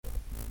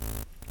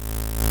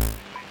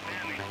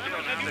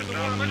use the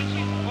word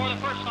emergency for the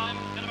first time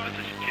in about...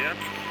 This is Jim,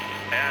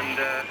 and,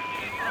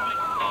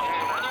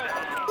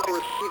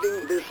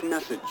 Receiving this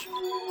message.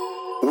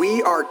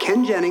 We are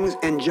Ken Jennings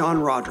and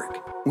John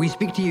Roderick. We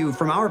speak to you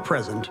from our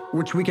present,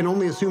 which we can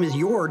only assume is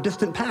your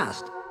distant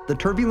past, the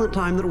turbulent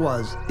time that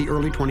was the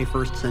early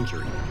 21st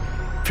century.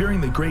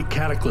 Fearing the great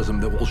cataclysm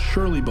that will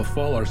surely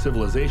befall our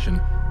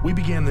civilization, we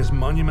began this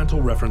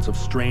monumental reference of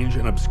strange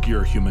and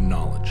obscure human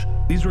knowledge.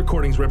 These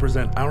recordings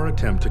represent our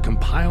attempt to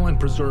compile and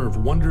preserve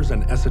wonders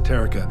and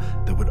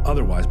esoterica that would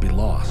otherwise be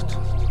lost.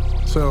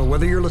 So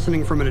whether you're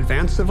listening from an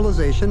advanced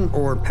civilization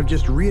or have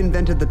just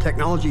reinvented the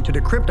technology to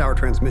decrypt our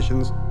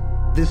transmissions,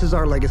 this is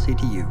our legacy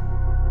to you.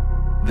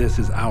 This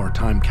is our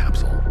time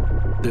capsule.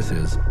 This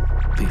is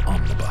the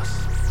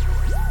Omnibus.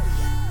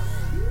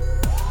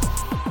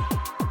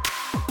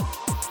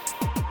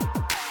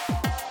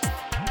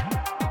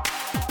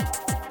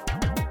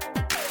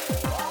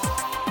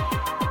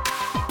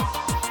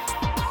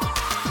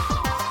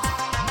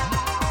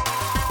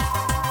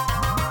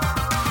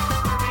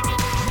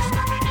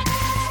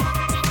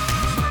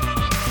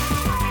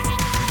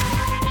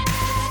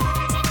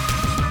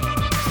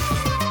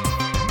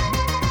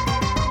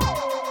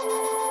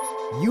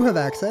 You have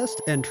accessed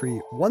entry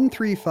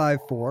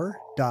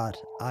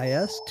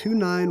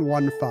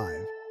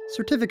 1354.is2915,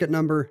 certificate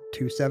number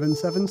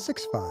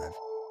 27765.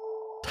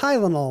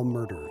 Tylenol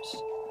murders.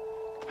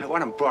 I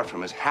want him brought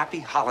from his happy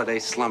holiday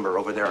slumber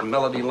over there in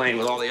Melody Lane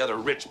with all the other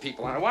rich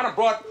people, and I want him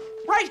brought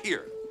right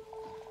here.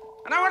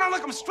 And I want to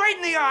look him straight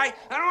in the eye,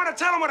 and I want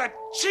to tell him what a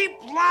cheap,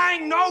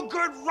 lying,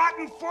 no-good,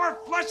 rotten,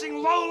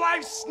 four-flushing,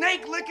 low-life,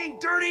 snake-licking,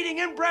 dirt-eating,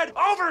 inbred,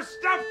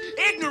 overstuffed,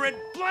 ignorant,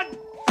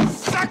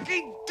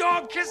 blood-sucking,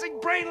 dog-kissing,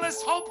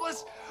 brainless,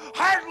 hopeless,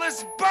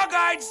 heartless,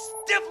 bug-eyed,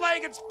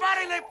 stiff-legged,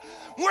 spotty-lipped,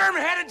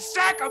 worm-headed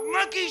sack of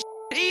monkey shit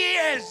he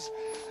is.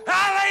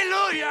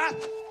 Hallelujah!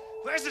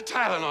 Where's the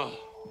Tylenol?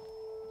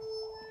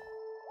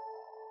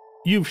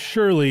 You've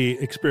surely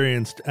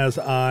experienced, as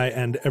I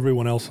and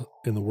everyone else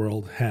in the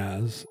world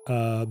has,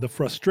 the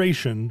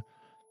frustration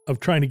of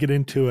trying to get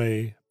into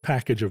a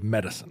package of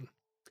medicine.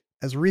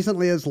 As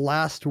recently as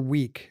last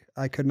week,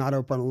 I could not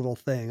open a little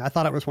thing. I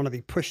thought it was one of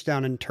the push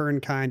down and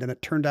turn kind, and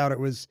it turned out it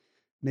was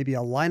maybe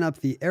a line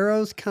up the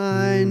arrows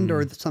kind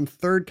or some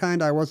third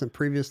kind I wasn't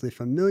previously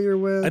familiar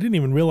with. I didn't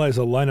even realize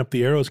a line up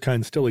the arrows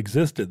kind still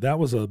existed. That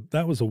was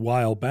a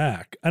while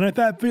back. And I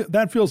thought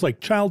that feels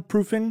like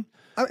child-proofing.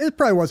 It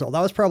probably was old.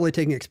 I was probably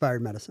taking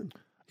expired medicine.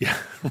 Yeah,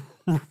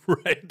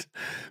 right.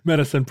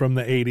 Medicine from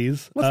the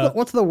 80s.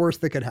 What's the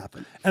worst that could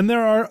happen? And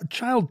there are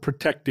child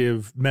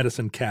protective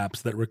medicine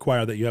caps that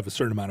require that you have a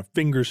certain amount of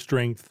finger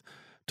strength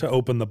to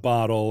open the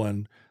bottle,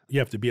 and you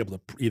have to be able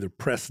to either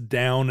press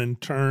down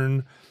and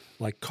turn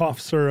like cough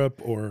syrup,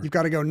 or you've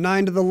got to go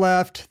 9 to the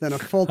left, then a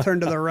full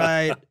turn to the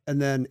right,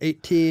 and then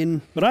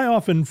 18. But I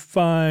often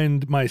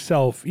find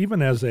myself,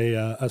 even as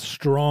a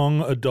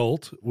strong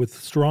adult with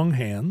strong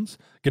hands,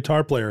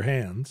 guitar player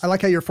hands. I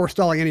like how you're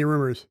forestalling any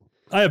rumors.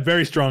 I have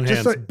very strong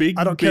hands. So,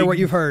 I don't care what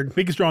you've heard.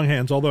 Big, strong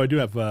hands, although I do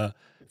have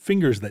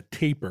fingers that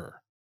taper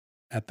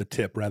at the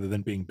tip rather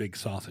than being big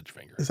sausage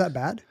fingers. Is that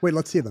bad? Wait,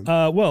 let's see them.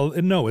 Well,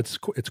 no, it's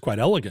quite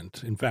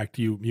elegant. In fact,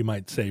 you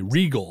might say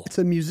regal. It's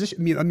a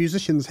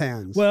musician's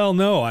hands. Well,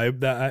 no,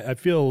 I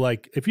feel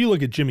like if you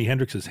look at Jimi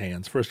Hendrix's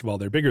hands, first of all,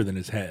 they're bigger than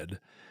his head,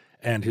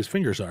 and his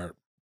fingers are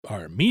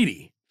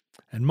meaty,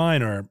 and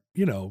mine are,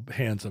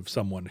 hands of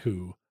someone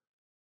who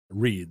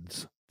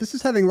reads. This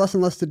is having less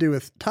and less to do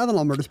with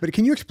Tylenol murders, but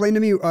can you explain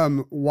to me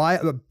why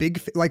a big,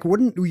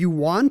 wouldn't you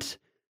want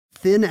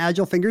thin,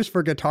 agile fingers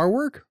for guitar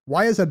work?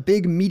 Why is a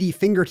big, meaty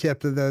fingertip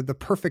the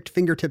perfect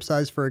fingertip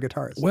size for a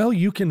guitarist? Well,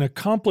 you can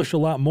accomplish a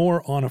lot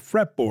more on a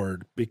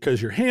fretboard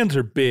because your hands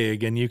are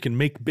big and you can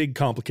make big,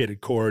 complicated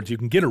chords. You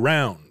can get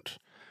around,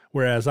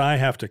 whereas I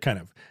have to kind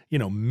of,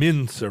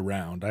 mince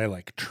around.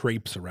 I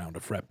traipse around a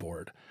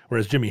fretboard,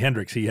 whereas Jimi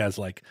Hendrix, he has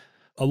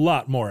a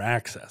lot more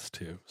access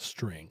to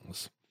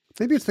strings.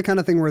 Maybe it's the kind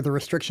of thing where the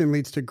restriction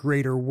leads to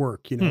greater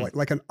work,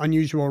 like an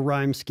unusual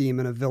rhyme scheme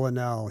in a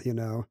villanelle,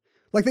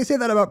 Like they say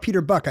that about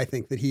Peter Buck, I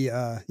think, that he,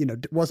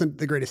 wasn't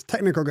the greatest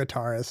technical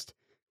guitarist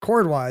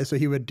chord-wise, so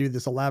he would do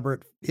this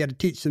he had to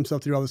teach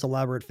himself to do all this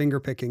elaborate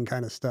finger-picking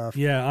kind of stuff.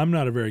 Yeah, I'm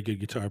not a very good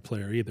guitar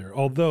player either,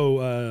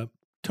 although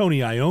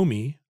Tony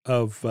Iommi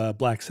of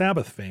Black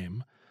Sabbath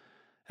fame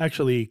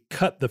actually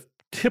cut the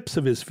tips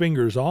of his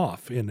fingers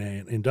off in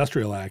an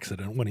industrial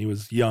accident when he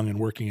was young and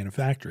working in a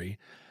factory.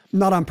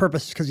 Not on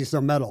purpose, because he's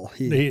so metal.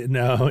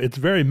 No, it's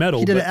very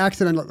metal. He did an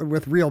accident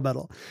with real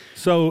metal.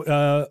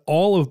 So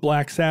all of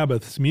Black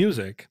Sabbath's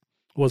music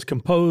was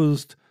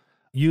composed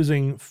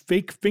using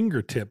fake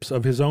fingertips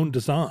of his own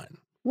design.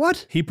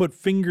 What?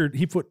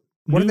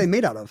 What are they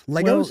made out of?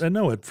 Legos? Well,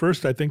 no, at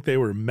first I think they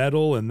were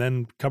metal and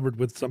then covered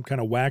with some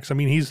kind of wax. I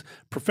mean, he's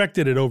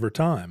perfected it over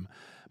time.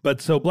 But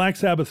so Black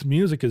Sabbath's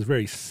music is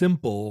very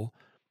simple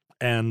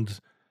and,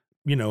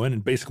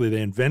 and basically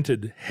they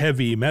invented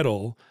heavy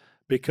metal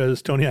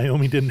because Tony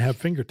Iommi didn't have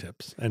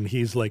fingertips, and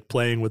he's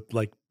playing with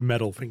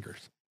metal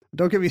fingers.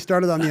 Don't get me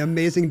started on the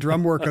amazing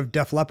drum work of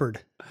Def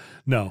Leppard.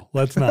 No,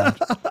 let's not.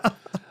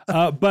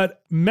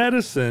 But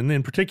medicine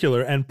in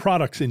particular and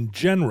products in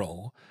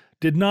general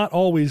did not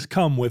always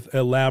come with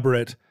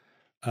elaborate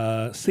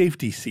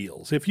safety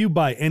seals. If you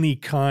buy any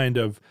kind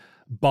of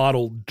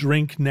bottled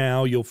drink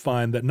now, you'll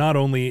find that not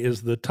only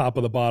is the top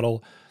of the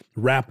bottle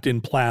wrapped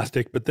in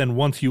plastic, but then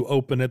once you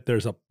open it,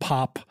 there's a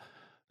pop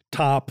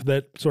top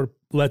that sort of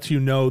lets you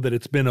know that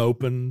it's been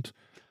opened.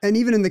 And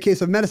even in the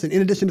case of medicine,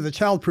 in addition to the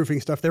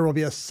childproofing stuff, there will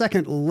be a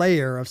second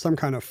layer of some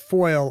kind of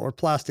foil or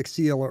plastic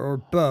seal or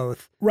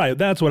both. Right.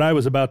 That's what I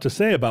was about to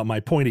say about my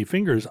pointy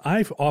fingers.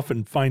 I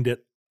often find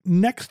it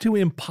next to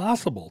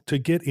impossible to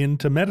get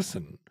into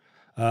medicine.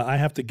 I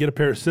have to get a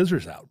pair of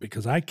scissors out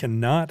because I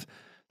cannot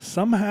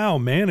somehow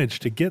manage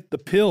to get the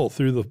pill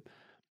through the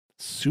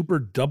super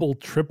double,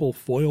 triple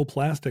foil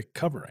plastic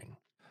covering.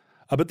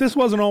 But this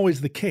wasn't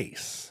always the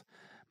case.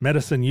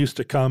 Medicine used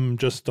to come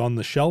just on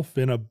the shelf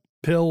in a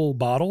pill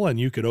bottle, and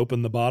you could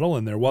open the bottle,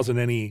 and there wasn't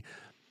any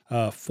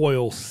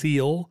foil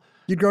seal.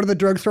 You'd go to the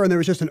drugstore, and there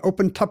was just an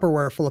open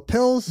Tupperware full of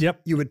pills.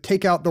 Yep. You would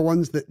take out the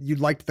ones that you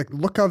liked the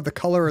look of, the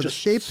color, or Just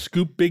the shape.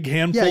 scoop big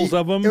handfuls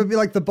of them. It would be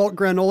like the bulk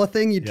granola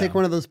thing. You'd take Yeah.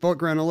 one of those bulk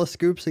granola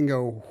scoops and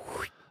go...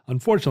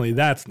 Unfortunately,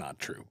 that's not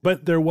true.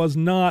 But there was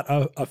not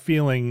a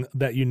feeling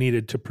that you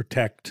needed to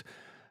protect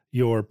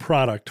your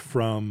product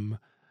from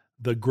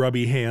the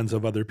grubby hands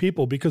of other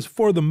people, because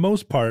for the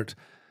most part,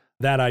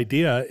 that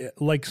idea,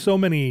 like so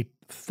many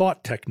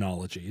thought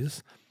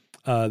technologies,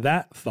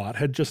 that thought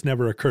had just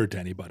never occurred to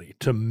anybody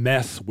to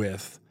mess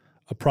with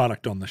a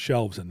product on the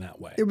shelves in that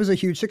way. It was a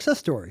huge success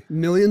story.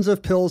 Millions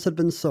of pills had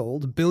been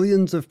sold,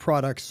 billions of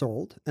products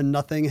sold, and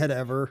nothing had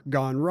ever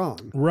gone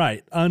wrong.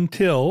 Right,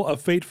 until a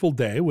fateful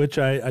day, which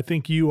I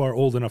think you are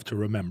old enough to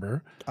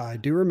remember. I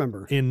do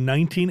remember. In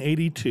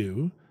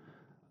 1982,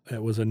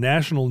 it was a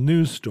national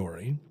news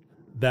story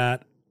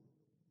that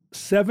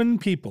 7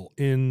 people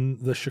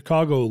in the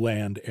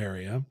Chicagoland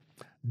area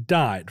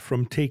died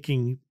from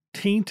taking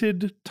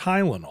tainted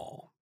Tylenol.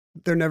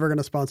 They're never going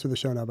to sponsor the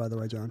show now, by the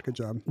way, John. Good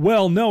job.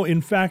 Well, no,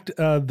 in fact,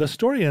 the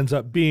story ends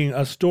up being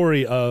a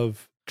story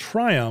of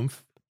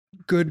triumph.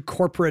 Good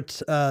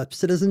corporate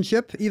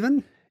citizenship,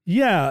 even.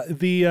 Yeah,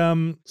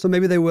 So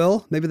maybe they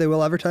will. Maybe they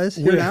will advertise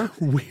here now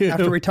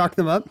after we talk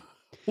them up.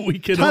 we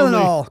can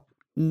Tylenol,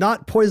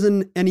 not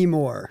poison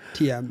anymore.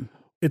 TM.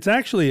 It's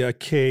actually a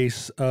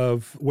case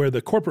of where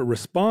the corporate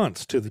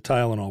response to the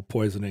Tylenol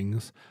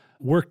poisonings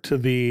worked to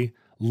the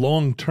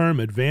long-term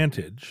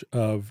advantage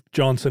of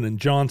Johnson &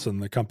 Johnson,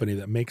 the company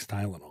that makes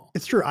Tylenol.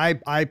 It's true.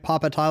 I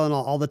pop a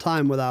Tylenol all the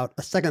time without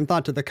a second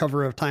thought to the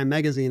cover of Time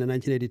magazine in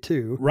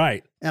 1982.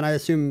 Right. And I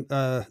assume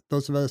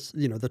those of us,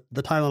 the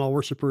Tylenol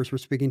worshipers we're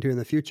speaking to in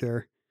the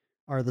future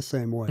are the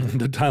same way.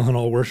 The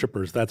Tylenol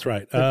worshipers, that's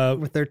right.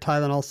 With their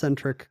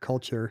Tylenol-centric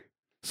culture.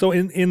 So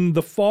in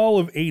the fall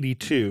of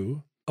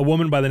 82, a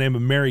woman by the name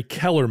of Mary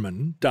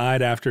Kellerman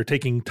died after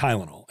taking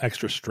Tylenol,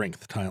 extra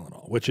strength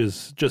Tylenol, which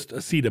is just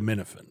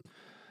acetaminophen.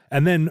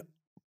 And then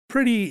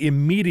pretty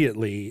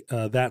immediately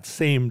that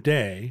same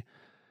day,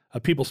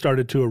 people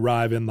started to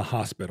arrive in the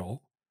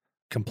hospital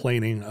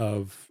complaining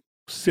of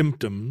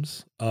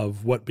symptoms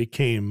of what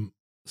became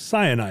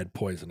cyanide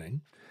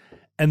poisoning,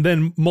 and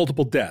then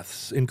multiple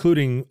deaths,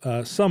 including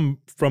some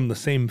from the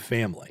same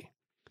family.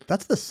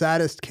 That's the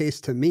saddest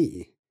case to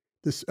me.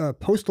 This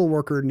postal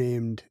worker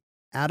named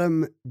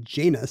Adam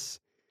Janus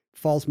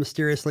falls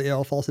mysteriously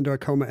ill, falls into a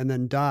coma, and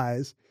then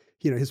dies.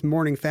 His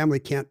mourning family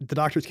the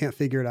doctors can't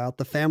figure it out.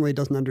 The family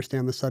doesn't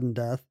understand the sudden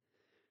death.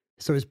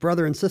 So his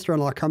brother and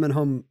sister-in-law come in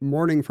home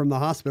mourning from the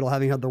hospital,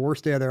 having had the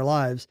worst day of their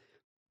lives,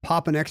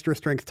 pop an extra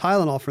strength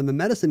Tylenol from the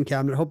medicine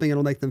cabinet, hoping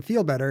it'll make them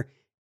feel better,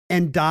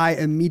 and die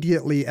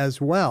immediately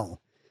as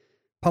well.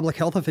 Public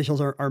health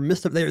officials are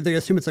mystified. They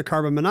assume it's a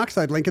carbon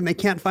monoxide link, and they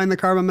can't find the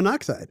carbon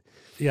monoxide.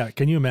 Yeah,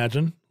 can you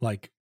imagine?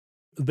 Like,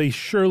 they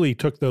surely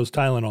took those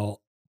Tylenol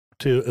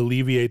to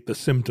alleviate the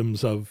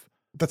symptoms of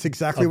That's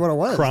exactly what it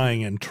was.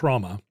 Crying and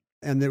trauma.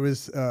 And there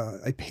was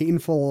a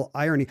painful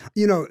irony.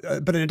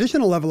 But an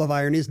additional level of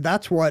irony is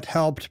that's what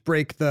helped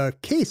break the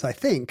case, I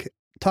think.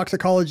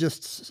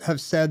 Toxicologists have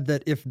said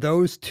that if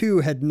those two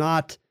had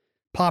not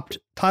popped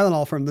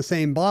Tylenol from the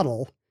same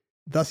bottle,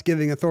 thus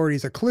giving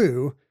authorities a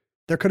clue,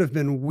 there could have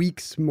been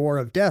weeks more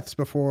of deaths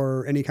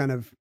before any kind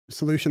of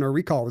solution or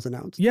recall was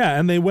announced. Yeah,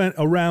 and they went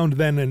around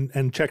then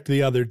and checked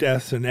the other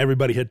deaths, and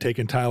everybody had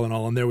taken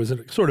Tylenol, and there was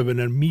sort of an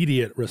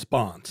immediate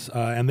response,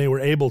 and they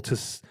were able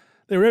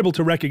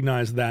to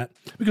recognize that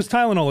because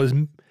Tylenol is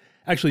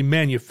actually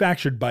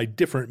manufactured by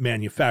different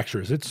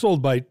manufacturers. It's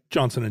sold by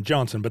Johnson &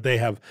 Johnson, but they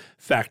have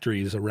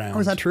factories around. Oh,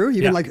 is that true?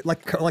 You can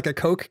like a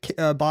Coke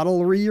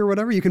bottlery or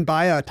whatever. You can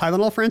buy a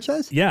Tylenol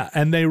franchise. Yeah,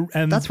 and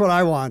that's what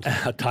I want.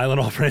 A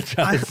Tylenol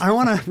franchise. I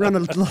want to run a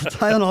little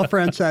Tylenol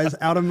franchise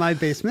out of my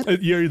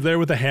basement. You're there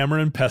with a hammer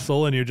and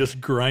pestle, and you're just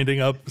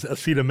grinding up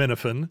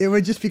acetaminophen. It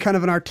would just be kind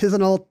of an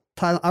artisanal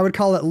Tylenol. I would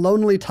call it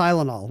Lonely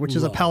Tylenol, which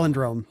is a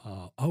palindrome.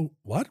 Oh,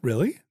 what?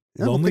 Really?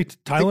 Yeah, Lonely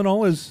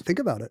Tylenol is. Think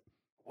about it.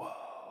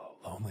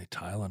 Lonely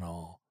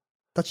Tylenol.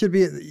 That should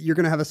be, you're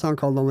going to have a song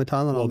called Lonely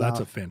Tylenol. Well, that's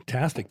now. a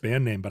fantastic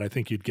band name, but I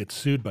think you'd get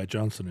sued by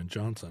Johnson &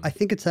 Johnson. I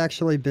think it's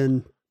actually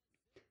been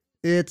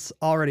It's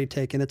already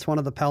taken. It's one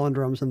of the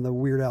palindromes in the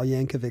Weird Al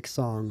Yankovic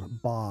song,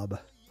 Bob.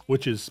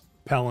 Which is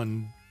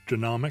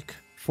palindromic?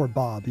 For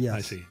Bob, yes.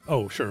 I see.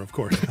 Oh, sure, of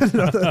course.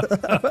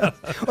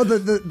 Oh,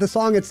 the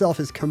song itself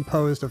is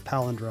composed of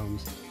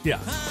palindromes. Yeah.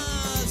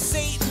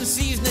 Satan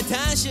sees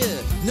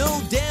Natasha, no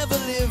devil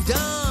lived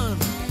on.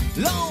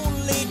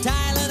 Lonely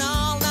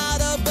Tylenol, not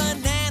a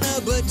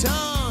banana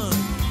baton.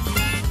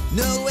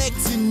 No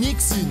X and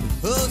Nixon,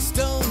 oh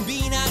Stone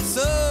Be Not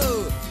So,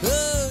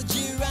 oh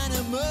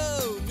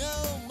Geronimo,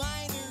 no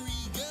minor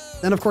ego.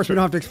 And of course, we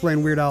don't have to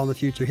explain Weird Al in the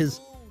future.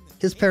 His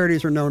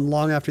parodies are known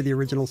long after the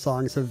original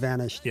songs have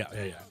vanished. Yeah.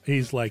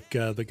 He's like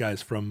the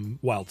guys from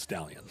Wild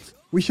Stallions.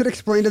 We should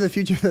explain to the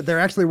future that there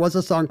actually was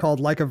a song called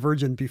Like a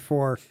Virgin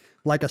before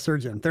Like a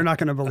Surgeon. They're not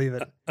going to believe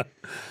it.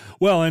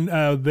 Well,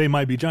 and They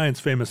Might Be Giants'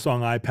 famous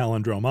song, I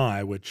Palindrome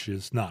I, which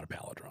is not a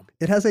palindrome.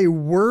 It has a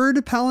word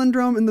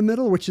palindrome in the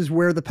middle, which is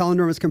where the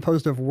palindrome is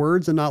composed of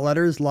words and not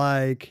letters,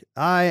 like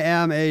I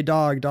am a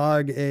dog,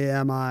 dog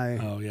am I.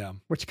 Oh, yeah.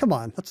 Which, come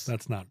on, that's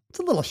not it's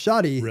a little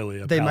shoddy.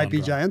 really a They Might Be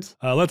palindrome. Giants.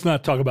 Let's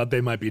not talk about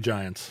They Might Be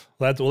Giants.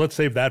 Let's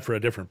save that for a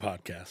different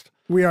podcast.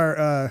 We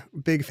are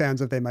big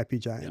fans of They Might Be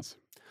Giants.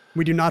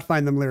 We do not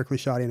find them lyrically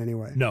shoddy in any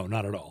way. No,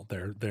 not at all.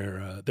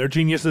 They're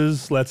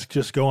geniuses. Let's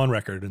just go on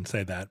record and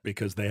say that,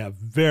 because they have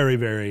very,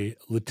 very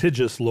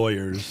litigious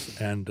lawyers,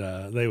 and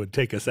they would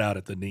take us out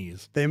at the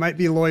knees. They Might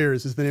Be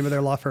Lawyers is the name of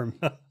their law firm.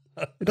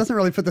 It doesn't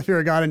really put the fear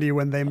of God into you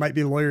when They Might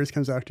Be Lawyers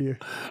comes after you.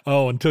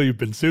 Oh, until you've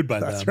been sued by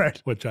them. That's right.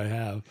 Which I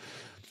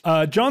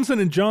have.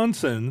 Johnson &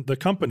 Johnson, the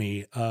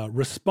company,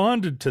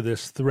 responded to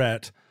this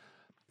threat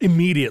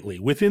immediately.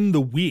 Within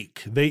the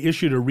week, they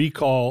issued a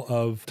recall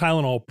of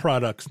Tylenol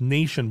products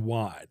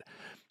nationwide.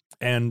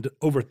 And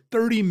over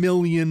 30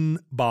 million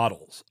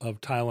bottles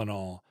of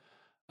Tylenol,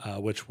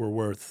 which were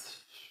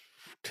worth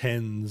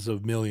tens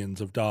of millions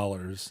of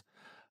dollars,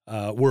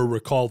 were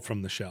recalled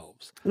from the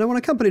shelves. And when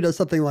a company does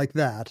something like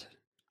that,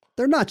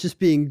 they're not just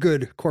being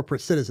good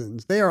corporate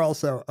citizens. They are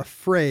also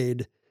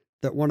afraid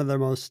that one of their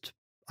most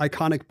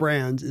iconic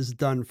brands is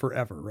done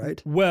forever,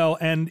 right? Well,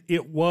 and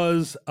it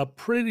was a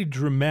pretty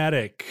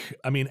dramatic,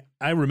 I mean,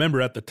 I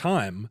remember at the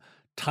time,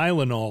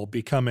 Tylenol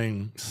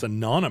becoming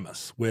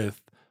synonymous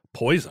with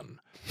poison.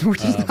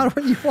 Which is not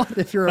what you want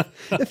if you're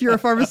a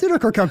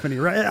pharmaceutical company,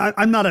 right?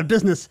 I'm not a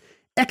business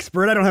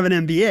expert. I don't have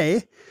an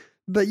MBA,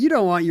 but you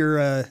don't want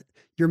your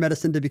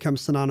medicine to become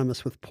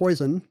synonymous with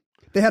poison.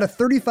 They had a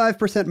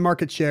 35%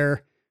 market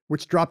share,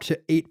 which dropped to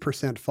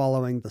 8%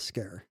 following the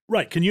scare.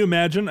 Right. Can you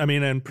imagine? I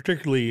mean, and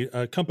particularly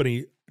a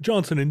company,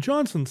 Johnson &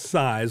 Johnson's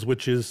size,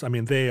 which is, I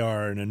mean, they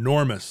are an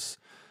enormous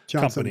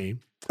company.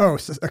 Oh,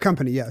 a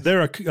company, yes.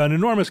 They're an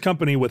enormous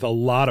company with a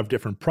lot of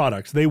different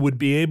products. They would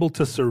be able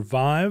to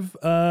survive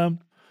the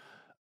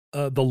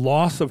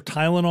loss of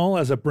Tylenol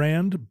as a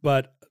brand,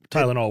 but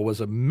Tylenol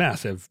was a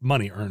massive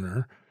money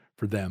earner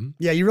for them.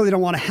 Yeah, you really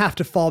don't want to have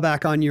to fall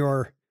back on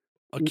your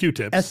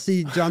Q-tips.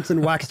 SC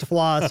Johnson waxed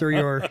floss or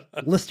your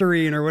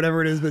Listerine or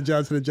whatever it is that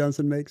Johnson &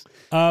 Johnson makes.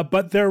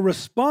 But their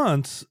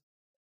response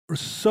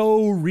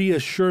so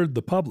reassured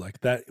the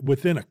public that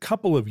within a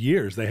couple of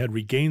years, they had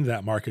regained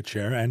that market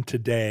share. And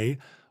today,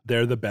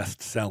 they're the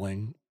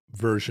best-selling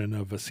version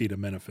of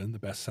acetaminophen, the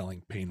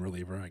best-selling pain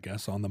reliever, I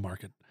guess, on the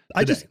market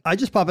today. I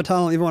just pop a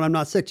Tylenol even when I'm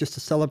not sick, just to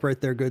celebrate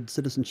their good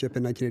citizenship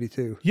in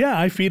 1982. Yeah,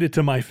 I feed it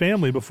to my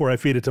family before I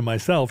feed it to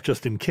myself,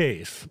 just in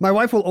case. My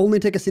wife will only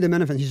take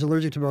acetaminophen. She's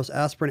allergic to both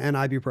aspirin and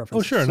ibuprofen.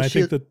 Oh, sure. And I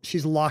think that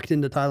she's locked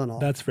into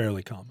Tylenol. That's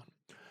fairly common.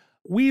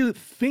 We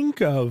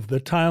think of the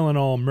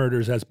Tylenol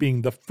murders as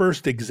being the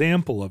first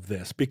example of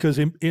this because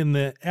in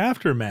the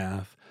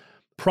aftermath,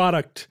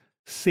 product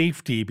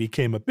safety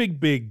became a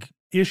big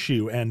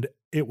issue, and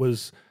it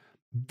was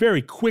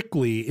very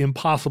quickly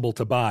impossible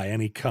to buy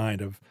any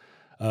kind of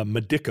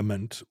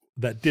medicament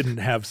that didn't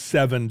have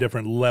 7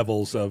 different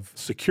levels of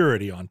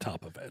security on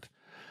top of it.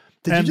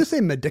 Did you just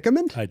say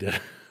medicament? I did.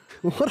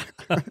 What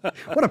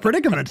a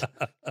predicament.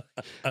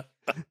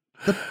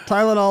 The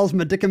Tylenol's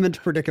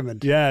medicament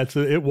predicament. Yeah,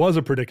 it was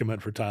a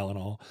predicament for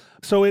Tylenol.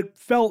 So it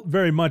felt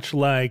very much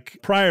like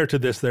prior to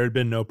this, there had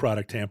been no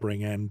product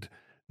tampering, and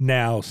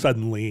now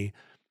suddenly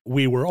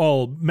we were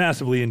all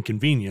massively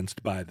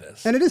inconvenienced by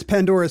this. And it is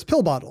Pandora's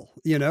pill bottle,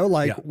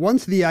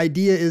 once the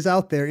idea is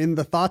out there in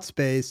the thought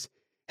space,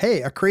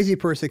 hey, a crazy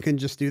person can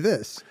just do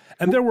this.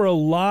 And there were a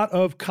lot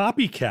of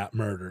copycat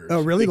murders.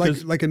 Oh, really?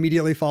 Because, Like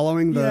immediately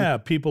following the... Yeah,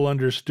 people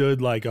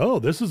understood oh,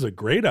 this is a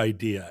great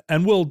idea.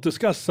 And we'll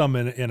discuss some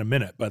in a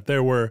minute, but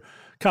there were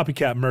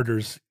copycat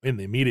murders in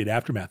the immediate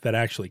aftermath that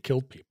actually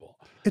killed people.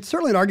 It's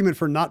certainly an argument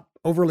for not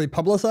overly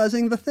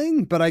publicizing the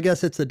thing, but I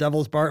guess it's a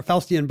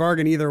Faustian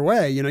bargain either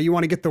way. You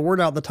want to get the word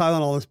out the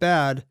Tylenol is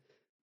bad,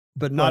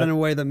 but not in a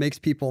way that makes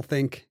people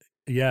think...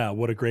 Yeah,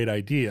 what a great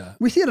idea.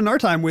 We see it in our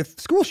time with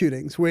school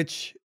shootings,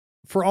 which...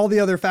 for all the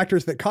other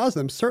factors that cause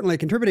them, certainly a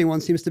contributing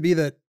one seems to be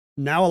that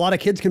now a lot of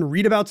kids can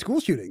read about school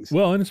shootings.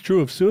 Well, and it's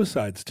true of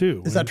suicides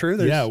too. Is that true?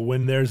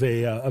 When there's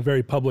a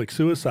very public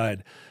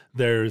suicide,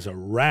 there's a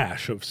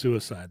rash of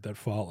suicide that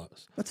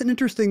follows. That's an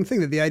interesting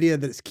thing, that the idea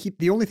that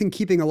the only thing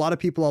keeping a lot of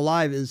people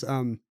alive is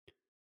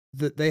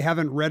that they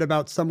haven't read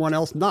about someone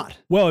else not.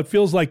 Well, it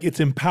feels like it's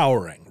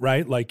empowering,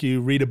 right? Like you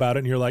read about it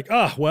and you're like,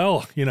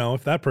 well,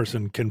 if that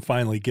person can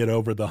finally get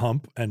over the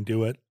hump and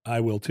do it, I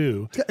will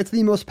too. It's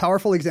the most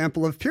powerful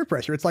example of peer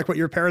pressure. It's like what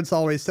your parents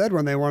always said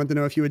when they wanted to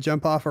know if you would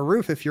jump off a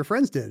roof if your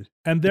friends did.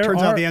 And it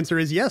turns out the answer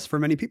is yes for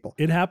many people.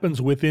 It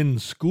happens within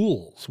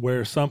schools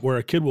where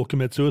a kid will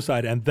commit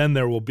suicide, and then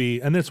there will be,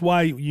 and that's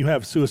why you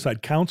have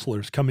suicide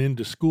counselors come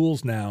into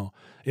schools now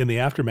in the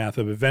aftermath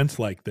of events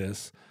like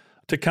this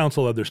to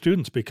counsel other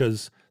students,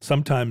 because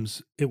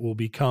sometimes it will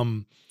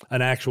become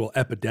an actual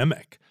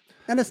epidemic.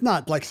 And it's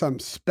not like some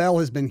spell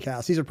has been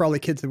cast. These are probably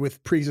kids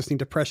with pre-existing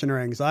depression or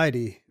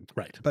anxiety.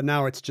 Right. But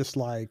now it's just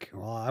like,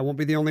 well, I won't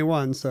be the only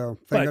one, so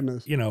thank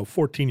goodness.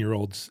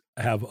 14-year-olds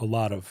have a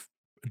lot of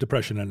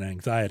depression and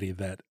anxiety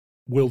that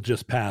will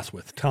just pass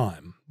with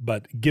time.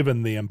 But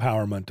given the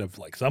empowerment of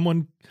like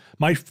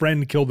my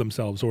friend killed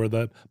themselves, or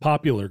the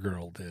popular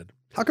girl did.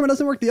 How come it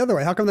doesn't work the other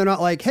way? How come they're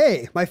not like,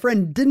 hey, my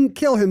friend didn't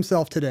kill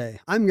himself today,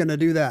 I'm going to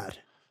do that?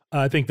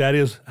 I think that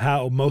is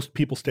how most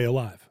people stay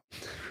alive.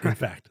 In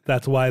fact,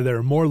 that's why there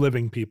are more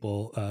living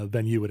people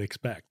than you would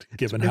expect,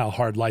 given how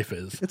hard life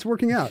is. It's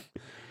working out.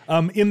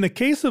 In the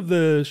case of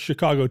the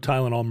Chicago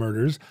Tylenol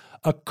murders,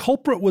 a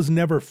culprit was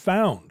never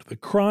found. The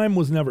crime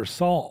was never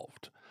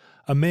solved.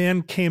 A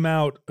man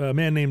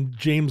named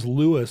James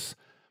Lewis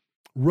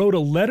wrote a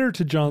letter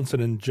to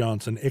Johnson &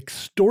 Johnson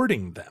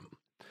extorting them,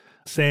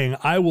 saying,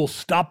 I will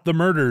stop the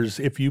murders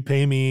if you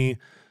pay me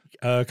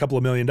a couple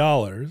of $1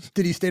 million.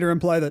 Did he state or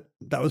imply that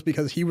that was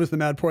because he was the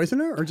mad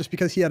poisoner, or just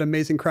because he had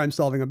amazing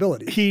crime-solving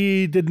abilities?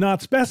 He did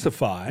not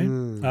specify.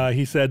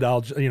 He said,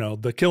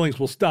 the killings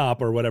will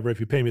stop or whatever if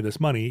you pay me this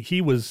money.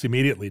 He was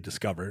immediately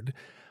discovered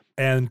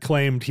and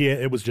claimed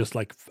it was just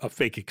like a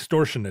fake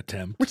extortion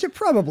attempt. Which it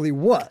probably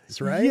was,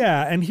 right?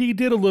 Yeah, and he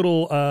did a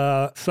little,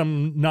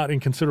 some not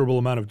inconsiderable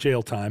amount of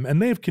jail time,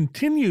 and they've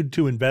continued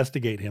to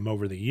investigate him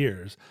over the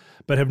years,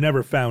 but have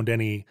never found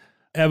any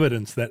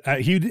evidence that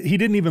he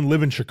didn't even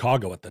live in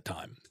Chicago at the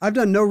time. I've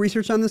done no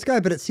research on this guy,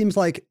 but it seems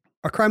like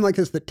a crime like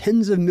this that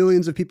tens of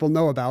millions of people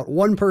know about,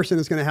 one person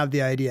is going to have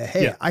the idea,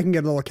 hey, I can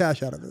get a little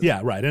cash out of this. Yeah,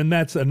 right. And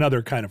that's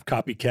another kind of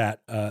copycat.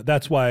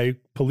 That's why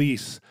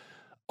police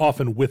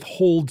often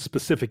withhold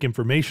specific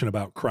information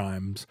about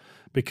crimes,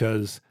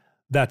 because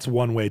that's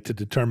one way to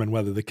determine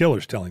whether the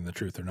killer's telling the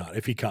truth or not,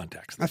 if he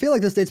contacts them. I feel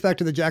like this dates back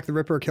to the Jack the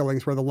Ripper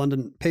killings, where the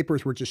London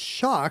papers were just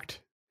shocked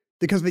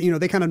because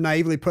they kind of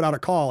naively put out a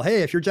call.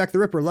 Hey, if you're Jack the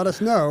Ripper, let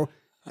us know.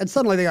 And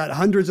suddenly they got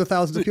hundreds of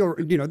thousands of people.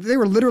 They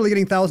were literally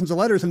getting thousands of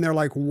letters, and they're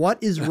like, what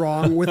is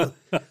wrong with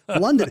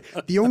London?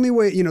 The only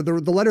way,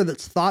 the letter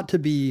that's thought to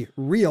be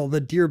real, the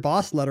Dear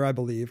Boss letter, I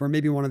believe, or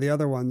maybe one of the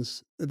other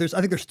ones. I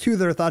think there's two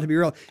that are thought to be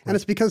real. And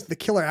it's because the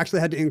killer actually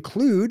had to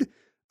include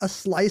a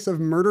slice of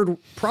murdered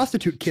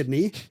prostitute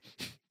kidney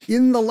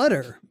in the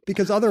letter,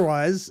 because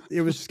otherwise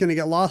it was just going to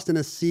get lost in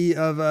a sea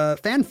of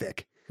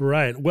fanfic.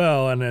 Right.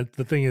 Well, and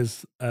the thing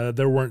is,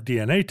 there weren't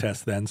DNA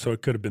tests then, so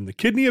it could have been the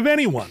kidney of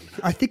anyone.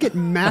 I think it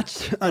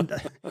matched.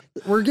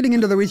 We're getting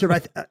into the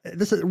research.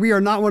 We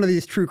are not one of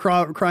these true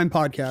crime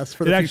podcasts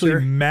for the future. It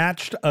actually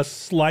matched a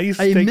slice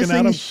a taken missing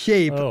out of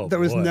shape that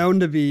was known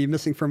to be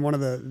missing from one of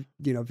the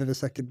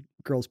vivisected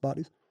girls'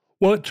 bodies.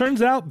 Well, it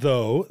turns out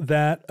though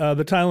that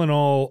the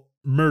Tylenol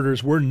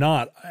murders were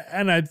not,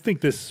 and I think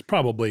this is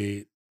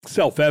probably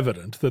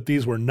self-evident, that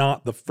these were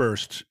not the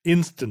first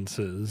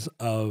instances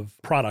of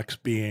products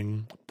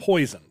being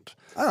poisoned.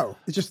 Oh,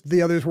 it's just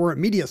the others weren't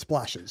media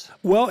splashes.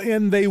 Well,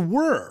 and they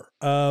were,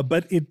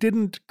 but it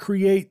didn't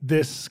create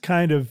this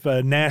kind of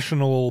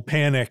national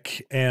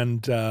panic.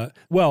 And, the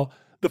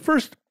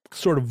first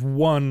sort of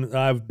one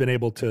I've been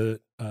able to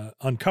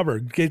uncover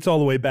dates all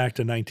the way back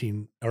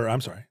to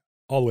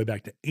all the way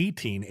back to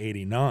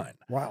 1889.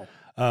 Wow.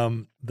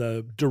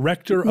 The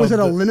director was it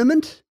a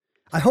liniment?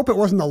 I hope it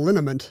wasn't a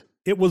liniment.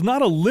 It was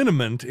not a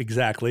liniment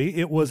exactly.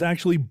 It was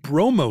actually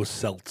bromo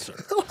seltzer,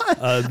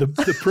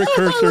 the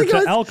precursor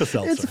to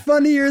Alka-Seltzer. It's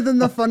funnier than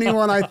the funny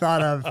one I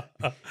thought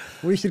of.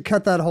 We should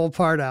cut that whole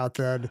part out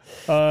then.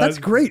 That's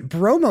great.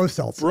 Bromo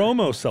seltzer.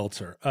 Bromo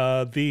seltzer.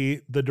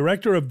 The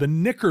director of the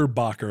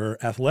Knickerbocker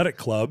Athletic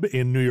Club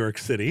in New York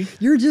City.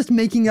 You're just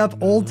making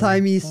up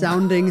old-timey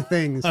sounding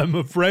things. I'm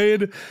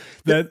afraid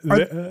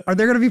that... Are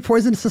there going to be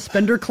poisoned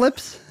suspender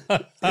clips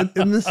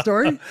in this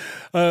story?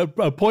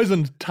 A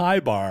poisoned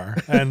Thai bar.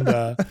 And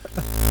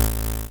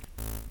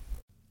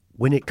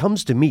when it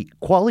comes to meat,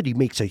 quality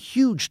makes a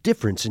huge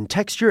difference in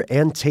texture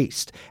and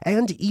taste.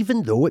 And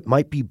even though it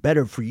might be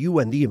better for you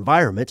and the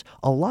environment,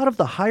 a lot of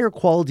the higher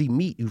quality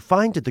meat you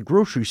find at the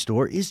grocery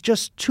store is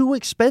just too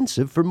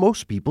expensive for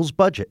most people's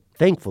budget.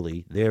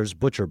 Thankfully, there's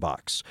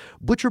ButcherBox.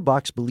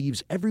 ButcherBox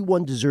believes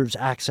everyone deserves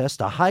access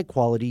to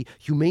high-quality,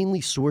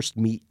 humanely sourced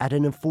meat at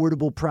an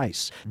affordable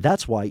price.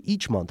 That's why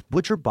each month,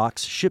 ButcherBox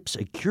ships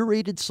a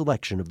curated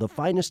selection of the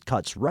finest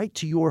cuts right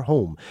to your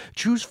home.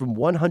 Choose from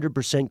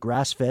 100%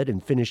 grass-fed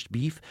and finished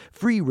roast beef,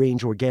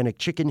 free-range organic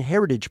chicken,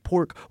 heritage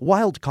pork,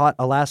 wild-caught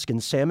Alaskan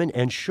salmon,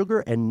 and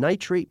sugar and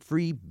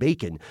nitrate-free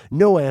bacon.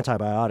 No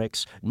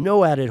antibiotics,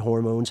 no added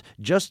hormones,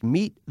 just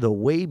meat the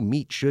way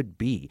meat should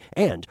be.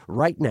 And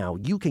right now,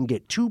 you can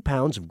get 2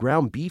 pounds of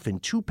ground beef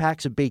and 2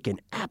 packs of bacon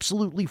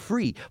absolutely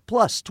free,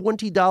 plus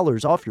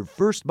 $20 off your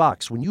first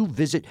box when you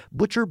visit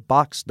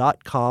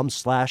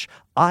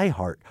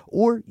butcherbox.com/iHeart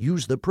or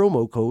use the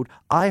promo code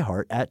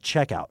iHeart at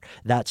checkout.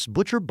 That's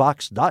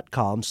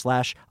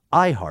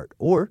butcherbox.com/iHeart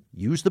or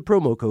use the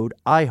promo code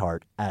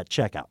iHeart at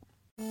checkout.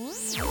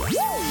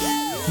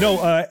 No,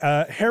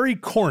 Harry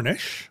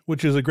Cornish,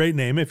 which is a great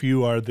name if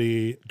you are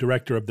the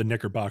director of the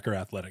Knickerbocker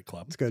Athletic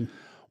Club. It's good.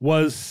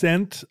 Was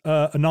sent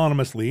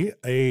anonymously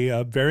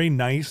a very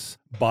nice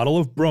bottle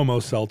of Bromo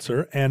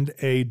Seltzer and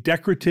a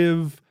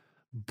decorative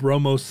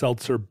Bromo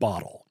Seltzer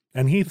bottle.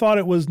 And he thought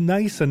it was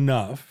nice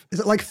enough. Is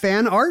it like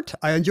fan art?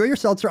 I enjoy your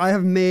seltzer. I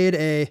have made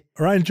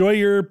Or I enjoy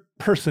your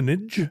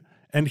personage.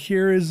 And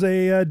here is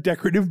a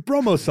decorative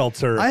Bromo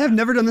Seltzer. I have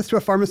never done this to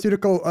a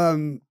pharmaceutical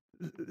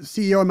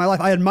CEO in my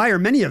life. I admire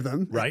many of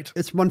them. Right.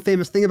 It's one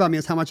famous thing about me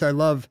is how much I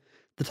love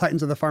the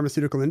titans of the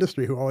pharmaceutical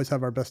industry who always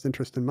have our best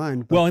interest in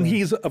mind. But, well, and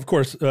he's, of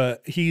course,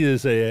 he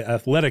is a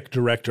athletic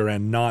director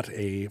and not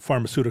a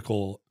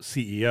pharmaceutical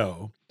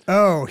CEO.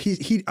 Oh,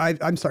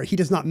 I'm sorry. He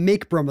does not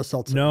make Bromo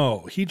Seltzer.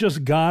 No, he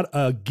just got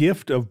a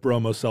gift of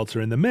Bromo Seltzer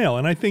in the mail.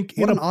 And I think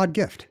what an odd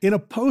gift. In a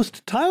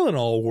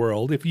post-Tylenol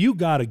world, if you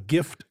got a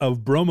gift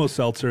of Bromo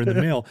Seltzer in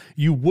the mail,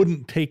 you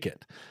wouldn't take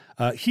it.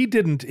 He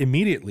didn't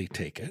immediately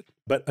take it,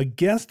 but a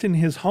guest in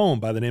his home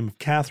by the name of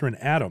Catherine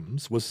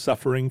Adams was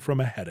suffering from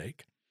a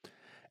headache.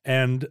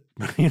 And,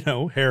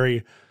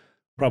 Harry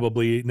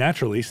probably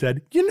naturally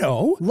said,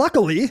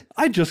 luckily,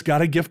 I just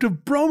got a gift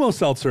of Bromo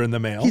Seltzer in the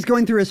mail. He's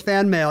going through his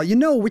fan mail. You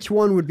know which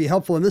one would be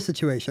helpful in this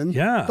situation?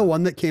 Yeah. The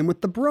one that came with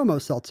the Bromo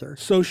Seltzer.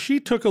 So she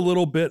took a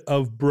little bit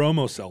of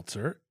Bromo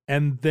Seltzer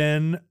and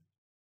then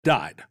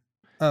died.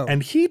 Oh.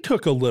 And he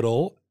took a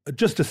little,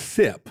 just a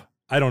sip.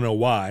 I don't know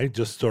why,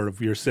 just sort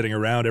of you're sitting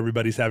around,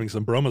 everybody's having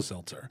some Bromo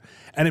Seltzer.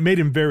 And it made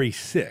him very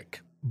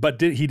sick,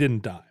 but he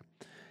didn't die.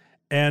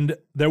 And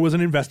there was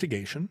an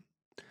investigation,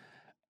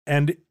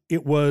 and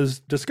it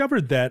was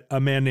discovered that a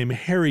man named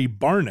Harry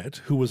Barnett,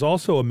 who was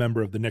also a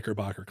member of the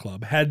Knickerbocker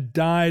Club, had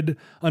died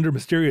under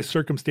mysterious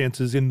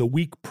circumstances in the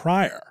week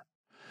prior.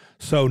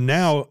 So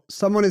now...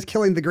 someone is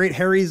killing the great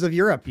Harrys of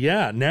Europe.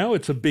 Yeah, now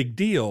it's a big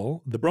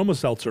deal. The Bromo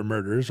Seltzer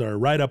murders are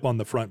right up on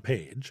the front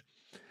page.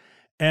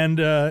 And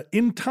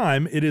in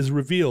time, it is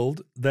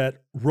revealed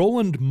that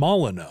Roland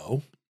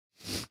Molyneux...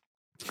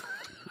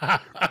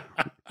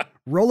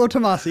 Rollo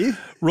Tomasi.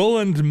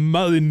 Roland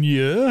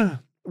Molyneux.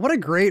 What a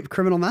great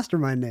criminal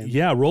mastermind name.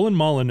 Yeah, Roland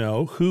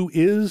Molyneux, who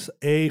is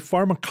a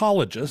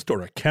pharmacologist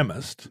or a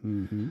chemist,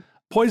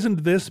 poisoned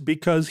this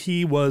because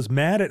he was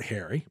mad at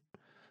Harry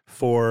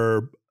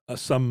for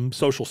some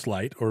social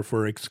slight or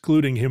for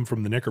excluding him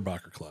from the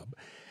Knickerbocker Club.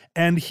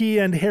 And he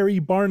and Harry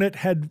Barnett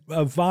had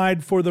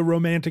vied for the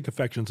romantic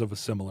affections of a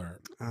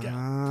similar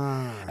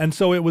gal. And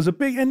so it was a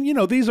big, and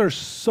these are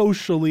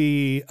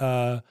socially...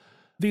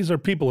 these are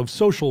people of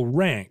social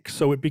rank,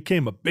 so it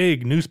became a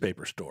big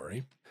newspaper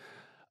story.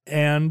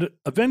 And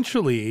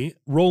eventually,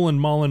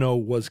 Roland Molyneux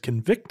was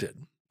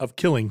convicted of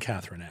killing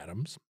Catherine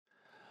Adams.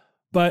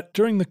 But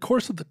during the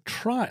course of the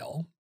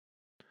trial,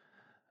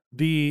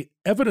 the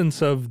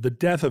evidence of the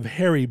death of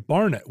Harry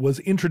Barnett was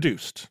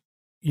introduced,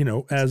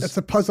 as... That's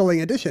a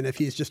puzzling addition if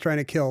he's just trying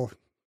to kill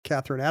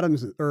Catherine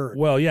Adams.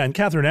 Well, yeah, and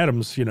Catherine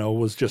Adams,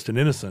 was just an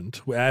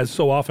innocent, as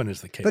so often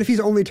is the case. But if he's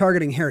only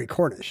targeting Harry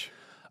Cornish.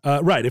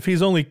 Right, if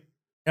he's only...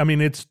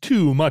 it's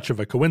too much of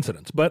a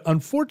coincidence. But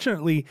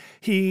unfortunately,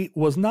 he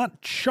was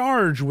not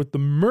charged with the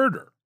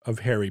murder of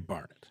Harry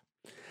Barnett.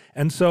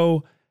 And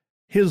so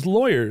his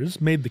lawyers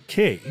made the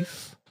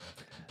case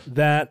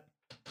that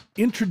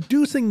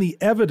introducing the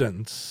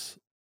evidence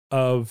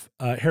of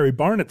Harry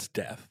Barnett's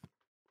death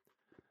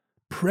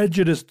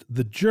prejudiced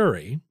the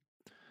jury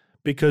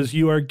because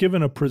you are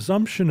given a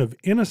presumption of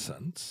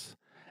innocence.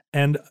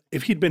 And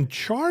if he'd been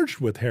charged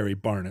with Harry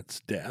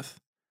Barnett's death,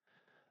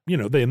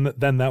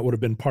 then that would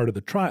have been part of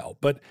the trial.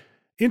 But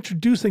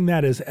introducing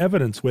that as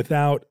evidence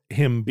without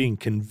him being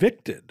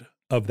convicted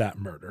of that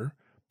murder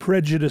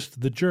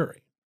prejudiced the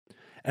jury.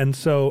 And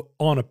so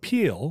on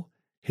appeal,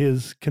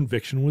 his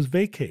conviction was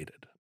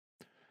vacated.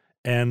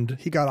 And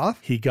he got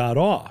off? He got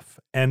off.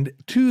 And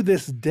to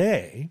this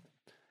day,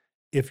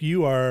 if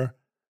you are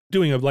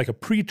doing a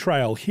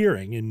pretrial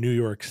hearing in New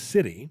York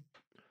City,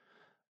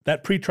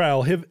 that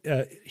pretrial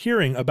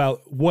hearing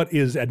about what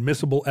is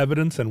admissible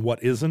evidence and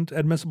what isn't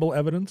admissible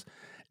evidence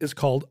is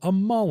called a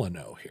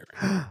Molyneux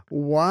hearing.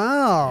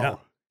 Wow. Yeah,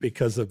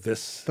 because of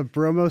this. The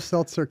Bromo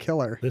Seltzer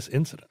killer. This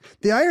incident.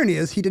 The irony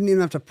is he didn't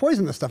even have to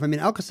poison the stuff.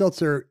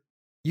 Alka-Seltzer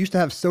used to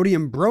have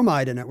sodium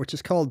bromide in it, which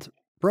is called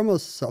Bromo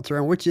Seltzer,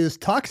 and which is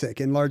toxic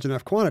in large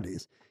enough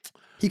quantities.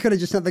 He could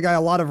have just sent the guy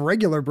a lot of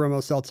regular Bromo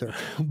Seltzer.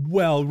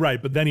 Well,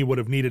 right, but then he would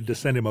have needed to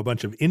send him a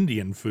bunch of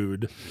Indian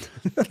food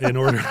in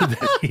order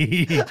that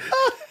he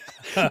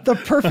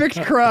The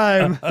perfect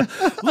crime.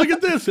 Look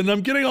at this, and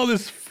I'm getting all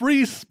this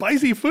free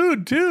spicy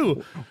food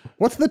too.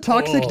 What's the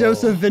toxic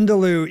dose of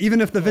Vindaloo?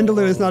 Even if the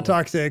Vindaloo is not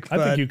toxic, I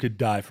but think you could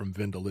die from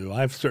Vindaloo.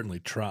 I've certainly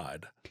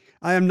tried.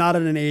 I am not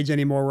at an age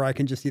anymore where I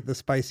can just eat the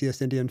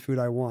spiciest Indian food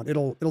I want.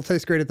 It'll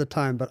taste great at the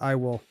time, but I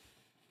will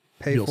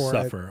pay You'll for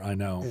suffer, it. I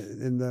know.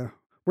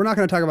 We're not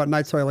going to talk about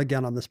night soil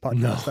again on this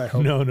podcast, I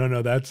hope.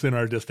 No. That's in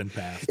our distant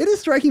past. It is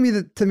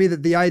striking to me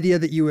that the idea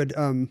that you would,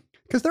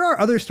 because there are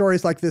other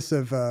stories like this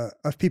of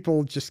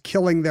people just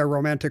killing their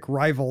romantic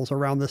rivals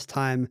around this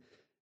time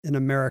in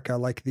America,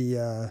 like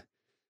the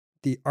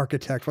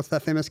architect. What's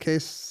that famous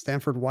case?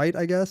 Stanford White,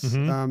 I guess.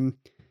 Mm-hmm.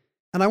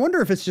 And I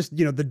wonder if it's just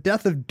the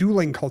death of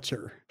dueling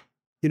culture.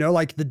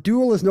 Like the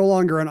duel is no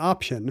longer an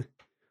option.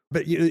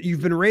 But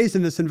you've been raised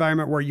in this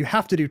environment where you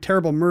have to do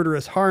terrible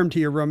murderous harm to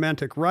your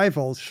romantic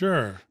rivals.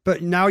 Sure.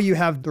 But now you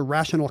have the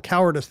rational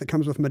cowardice that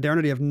comes with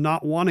modernity of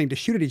not wanting to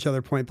shoot at each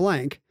other point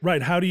blank.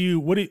 Right.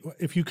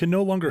 If you can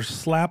no longer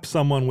slap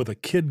someone with a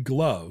kid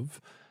glove,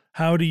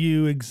 how do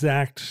you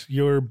exact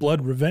your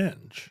blood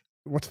revenge?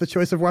 What's the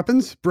choice of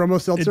weapons? Bromo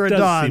seltzer It and does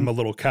Dawn. seem a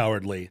little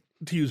cowardly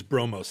to use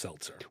bromo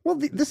seltzer. Well,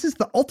 this is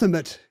the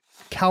ultimate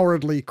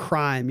cowardly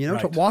crime,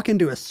 Right. to walk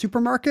into a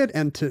supermarket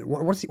and to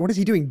what is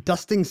he doing?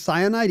 Dusting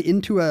cyanide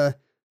into a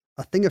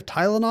thing of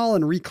Tylenol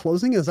and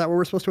reclosing? Is that what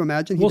we're supposed to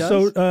imagine he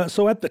does?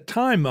 So at the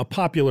time, a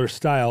popular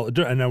style,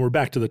 and now we're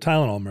back to the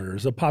Tylenol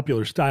murders, a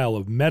popular style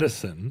of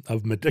medicine,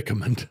 of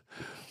medicament,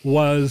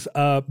 was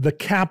the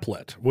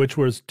caplet, which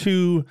was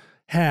two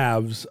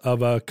halves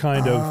of a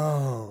kind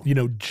of,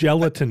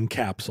 gelatin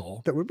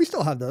capsule We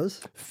still have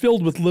those.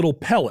 filled with little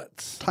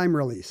pellets. Time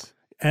release.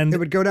 And It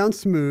would go down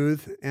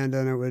smooth, and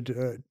then it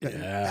would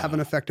have an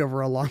effect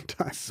over a long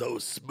time. so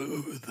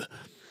smooth.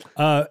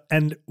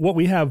 And what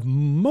we have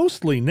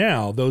mostly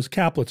now, those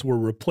caplets were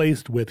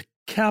replaced with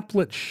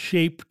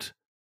caplet-shaped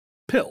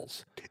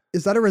pills.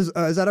 Is that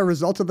a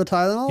result of the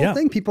Tylenol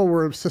thing? People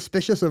were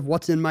suspicious of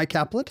what's in my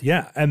caplet?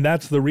 Yeah, and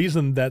that's the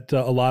reason that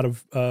a lot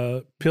of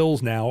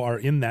pills now are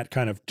in that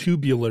kind of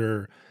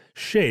tubular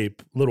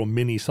shape, little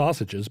mini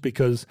sausages,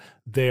 because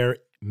they're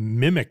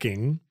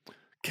mimicking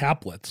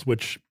caplets,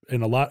 which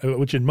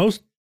in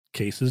most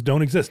cases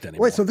don't exist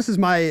anymore. Wait, so this is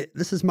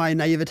my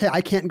naivete.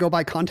 I can't go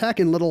buy Contac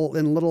in little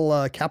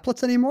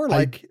caplets anymore,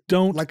 like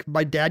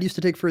my dad used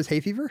to take for his hay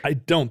fever. I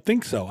don't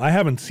think so. I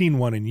haven't seen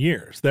one in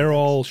years. They're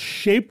all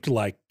shaped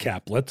like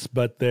caplets,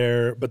 but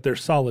they're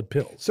solid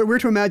pills. So we're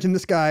to imagine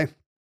this guy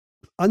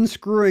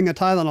unscrewing a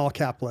Tylenol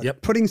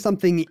caplet, putting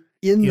something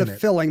in the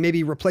filling,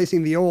 maybe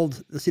replacing the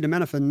old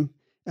acetaminophen,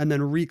 and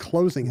then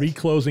reclosing it.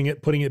 Reclosing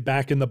it, putting it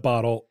back in the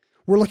bottle.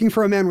 We're looking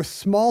for a man with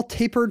small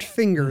tapered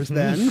fingers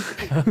then.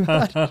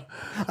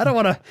 I don't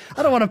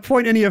want to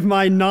point any of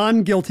my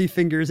non-guilty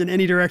fingers in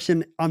any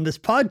direction on this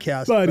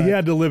podcast. But he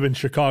had to live in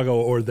Chicago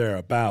or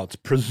thereabouts,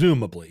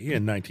 presumably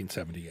in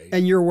 1978.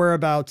 And your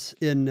whereabouts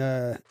in...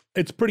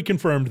 It's pretty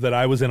confirmed that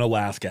I was in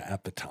Alaska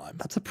at the time.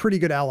 That's a pretty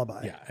good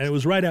alibi. Yeah, and it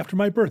was right after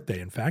my birthday.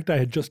 In fact, I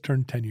had just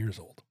turned 10 years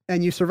old.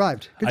 And you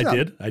survived. Good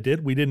job. I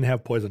did. We didn't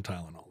have poison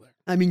Tylenol there.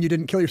 I mean, you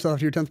didn't kill yourself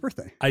after your 10th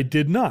birthday. I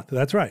did not.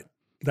 That's right.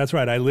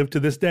 I live to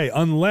this day,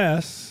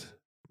 unless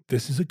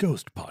this is a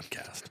ghost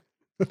podcast.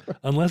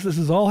 Unless this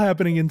is all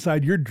happening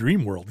inside your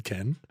dream world,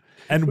 Ken.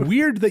 And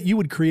weird that you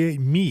would create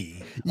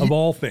me, of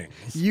all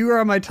things. You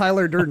are my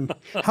Tyler Durden.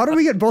 How do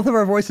we get both of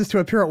our voices to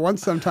appear at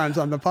once sometimes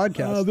on the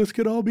podcast? This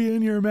could all be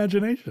in your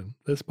imagination.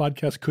 This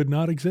podcast could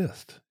not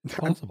exist. It's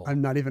possible.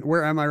 I'm not even...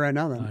 Where am I right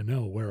now then? I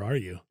know. Where are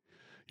you?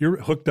 You're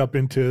hooked up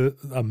into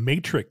a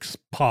Matrix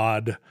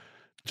pod,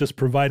 just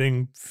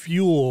providing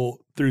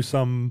fuel through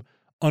some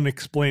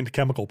unexplained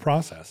chemical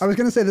process. I was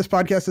going to say this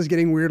podcast is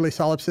getting weirdly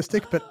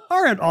solipsistic, but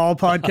aren't all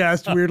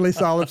podcasts weirdly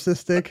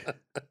solipsistic?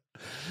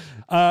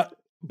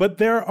 But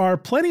there are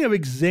plenty of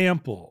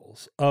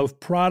examples of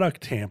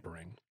product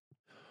tampering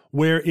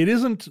where it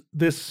isn't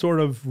this sort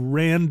of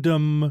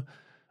random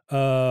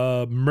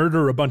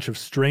murder a bunch of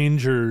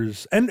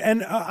strangers. And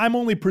I'm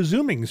only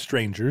presuming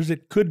strangers.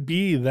 It could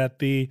be that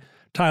the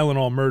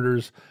Tylenol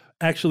murders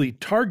actually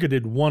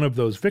targeted one of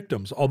those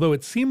victims, although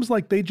it seems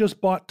like they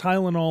just bought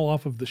Tylenol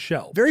off of the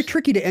shelf. Very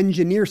tricky to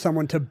engineer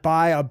someone to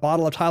buy a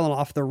bottle of Tylenol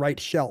off the right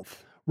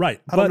shelf.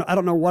 Right. I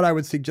don't know what I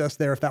would suggest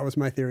there if that was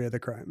my theory of the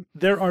crime.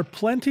 There are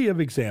plenty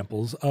of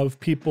examples of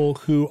people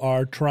who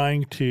are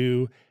trying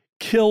to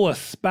kill a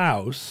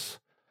spouse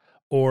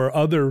or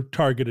other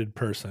targeted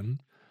person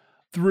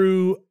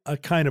through a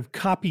kind of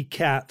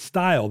copycat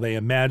style. They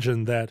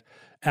imagine that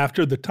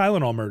after the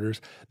Tylenol murders,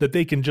 that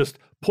they can just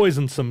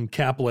poison some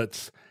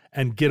caplets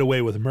and get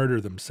away with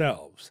murder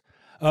themselves.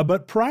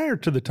 But prior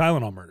to the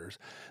Tylenol murders,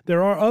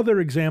 there are other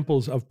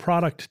examples of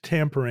product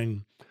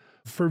tampering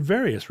for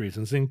various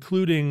reasons,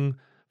 including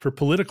for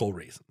political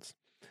reasons.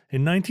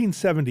 In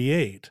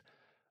 1978,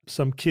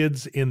 some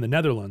kids in the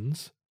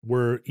Netherlands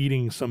were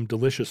eating some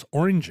delicious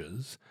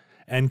oranges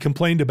and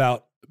complained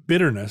about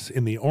bitterness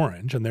in the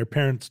orange, and their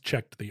parents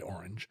checked the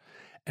orange,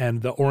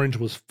 and the orange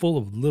was full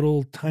of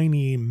little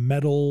tiny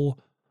metal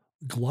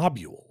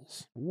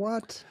globules.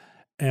 What?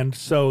 And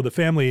so the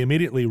family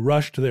immediately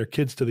rushed their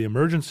kids to the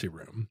emergency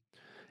room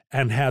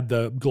and had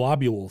the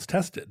globules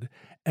tested,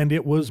 and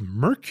it was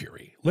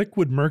mercury,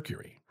 liquid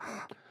mercury,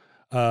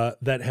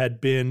 that had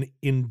been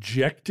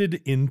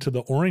injected into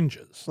the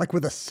oranges. Like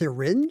with a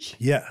syringe?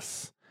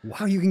 Yes.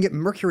 Wow, you can get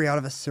mercury out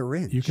of a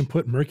syringe. You can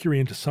put mercury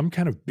into some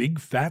kind of big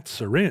fat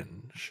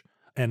syringe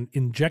and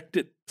inject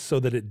it so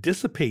that it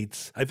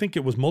dissipates. I think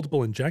it was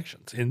multiple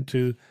injections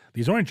into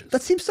these oranges.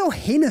 That seems so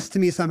heinous to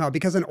me somehow,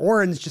 because an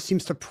orange just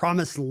seems to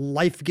promise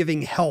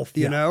life-giving health,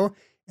 you know?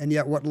 And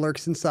yet what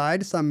lurks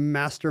inside? Some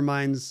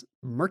mastermind's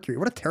mercury.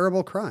 What a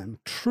terrible crime.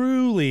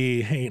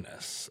 Truly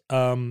heinous.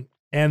 And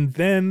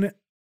then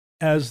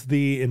as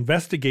the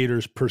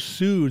investigators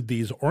pursued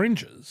these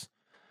oranges,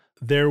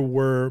 there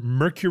were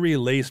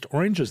mercury-laced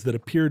oranges that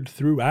appeared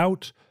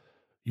throughout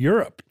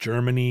Europe,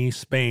 Germany,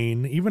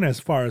 Spain, even as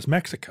far as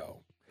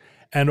Mexico.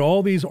 And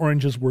all these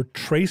oranges were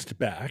traced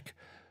back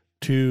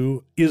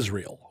to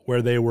Israel,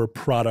 where they were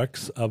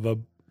products of a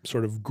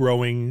sort of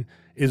growing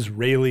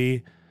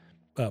Israeli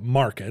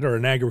market or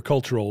an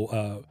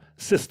agricultural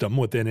system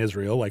within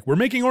Israel. Like, we're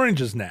making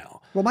oranges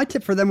now. Well, my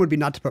tip for them would be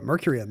not to put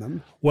mercury in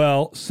them.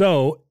 Well,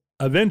 so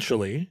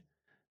eventually,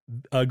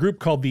 a group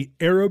called the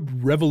Arab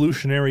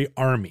Revolutionary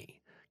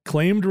Army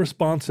claimed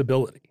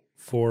responsibility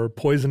for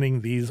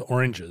poisoning these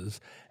oranges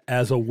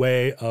as a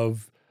way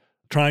of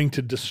trying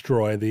to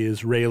destroy the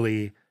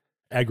Israeli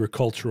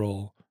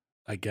agricultural,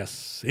 I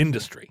guess,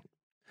 industry.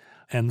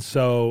 And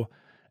so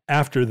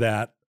after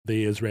that,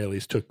 the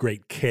Israelis took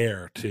great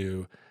care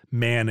to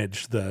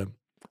manage the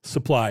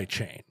supply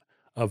chain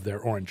of their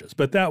oranges.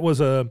 But that was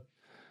and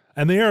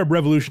the Arab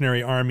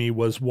Revolutionary Army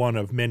was one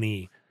of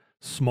many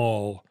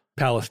small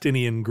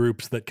Palestinian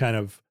groups that kind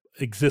of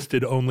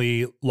existed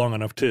only long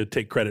enough to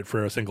take credit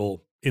for a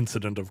single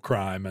incident of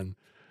crime, and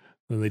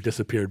then they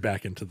disappeared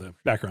back into the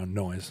background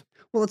noise.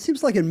 Well, it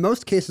seems like in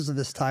most cases of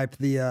this type,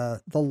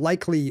 the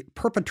likely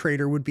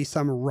perpetrator would be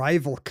some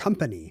rival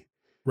company.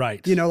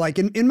 Right. You know, like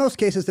in most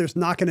cases, there's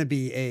not going to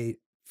be a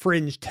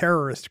fringe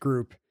terrorist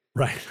group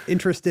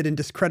interested in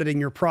discrediting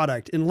your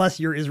product unless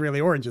you're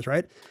Israeli oranges,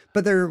 right?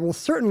 But there will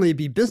certainly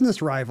be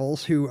business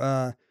rivals who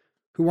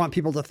want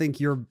people to think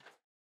your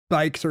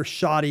bikes are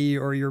shoddy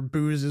or your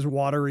booze is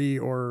watery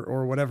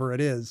or whatever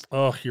it is.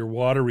 Oh, your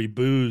watery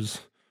booze.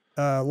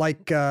 I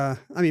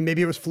mean,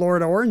 maybe it was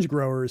Florida orange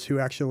growers who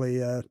actually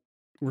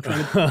were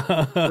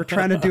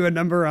trying to do a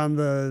number on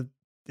the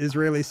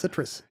Israeli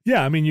citrus.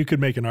 Yeah, I mean, you could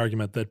make an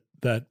argument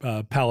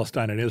that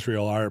Palestine and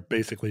Israel are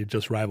basically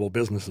just rival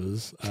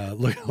businesses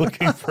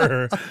looking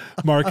for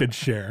market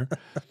share.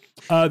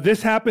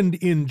 This happened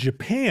in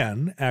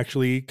Japan,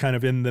 actually, kind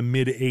of in the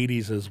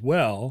mid-'80s as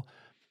well.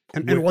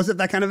 And was it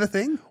that kind of a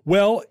thing?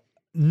 Well,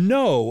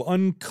 no,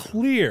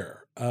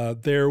 unclear.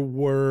 There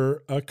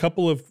were a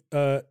couple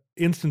of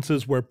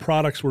instances where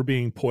products were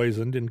being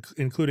poisoned,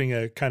 including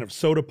a kind of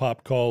soda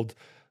pop called,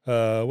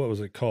 what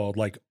was it called?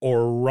 Like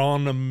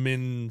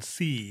Oranomin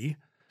C,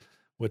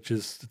 which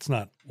is, it's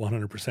not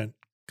 100%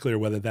 clear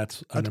whether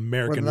that's an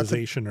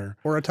Americanization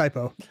or a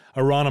typo.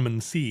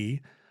 Oranomin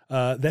C.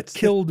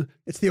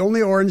 It's the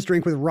only orange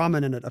drink with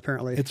ramen in it,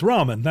 apparently. It's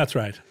ramen, that's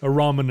right.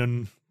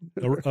 Oranomin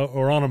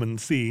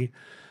C.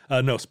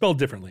 No, spelled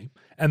differently.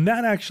 And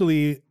that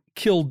actually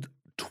killed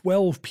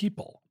 12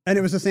 people. And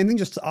it was the same thing,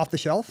 just off the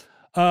shelf?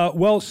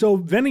 So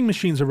vending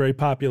machines are very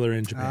popular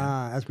in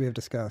Japan. As we have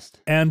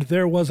discussed. And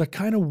there was a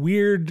kind of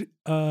weird,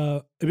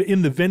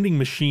 in the vending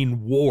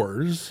machine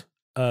wars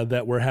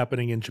that were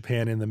happening in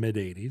Japan in the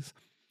mid-'80s,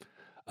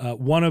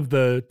 one of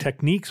the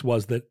techniques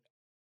was that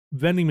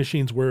vending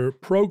machines were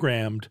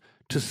programmed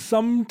to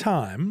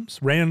sometimes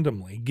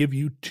randomly give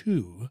you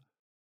 2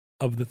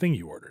 of the thing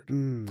you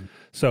ordered.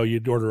 So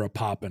you'd order a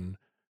pop and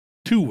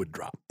 2 would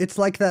drop. It's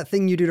like that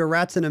thing you do to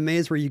rats in a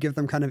maze where you give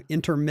them kind of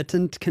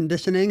intermittent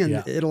conditioning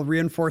and it'll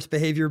reinforce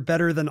behavior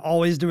better than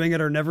always doing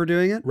it or never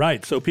doing it.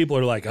 Right. So people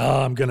are like,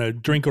 I'm going to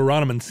drink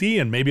Oranomin C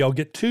and maybe I'll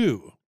get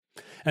 2.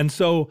 And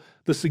so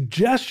the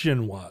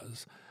suggestion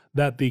was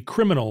that the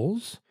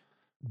criminals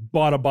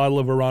bought a bottle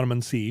of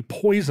Oranomin C,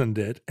 poisoned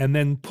it, and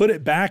then put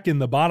it back in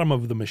the bottom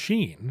of the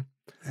machine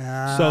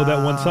so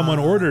that when someone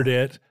ordered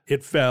it,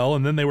 it fell.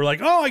 And then they were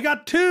like, I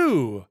got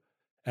 2.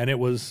 And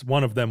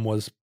one of them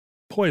was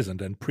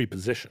poisoned and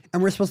prepositioned.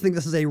 And we're supposed to think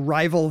this is a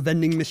rival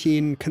vending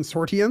machine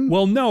consortium?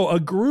 Well, no, a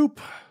group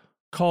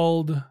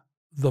called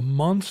the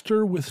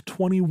Monster with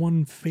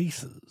 21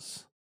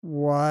 Faces.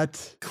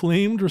 What?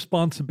 Claimed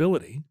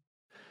responsibility,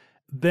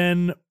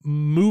 then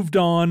moved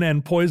on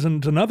and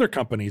poisoned another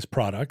company's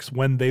products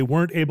when they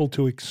weren't able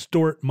to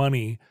extort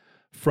money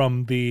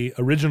from the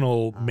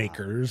original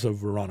makers of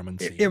Oranomin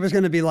C. It was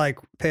going to be like,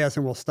 pay us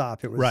and we'll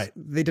stop. It was right.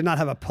 They did not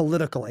have a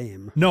political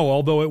aim. No,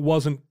 although it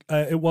wasn't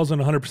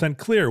 100%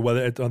 clear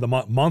whether the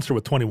Monster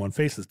with 21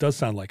 Faces does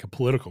sound like a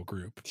political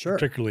group. Sure.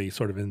 Particularly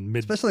sort of in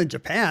especially in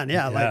Japan.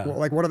 Yeah.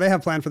 Like what do they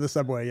have planned for the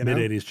subway? You know?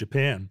 Mid-'80s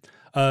Japan.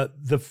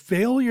 The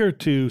failure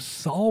to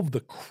solve the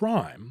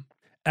crime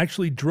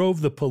actually drove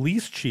the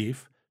police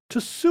chief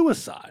to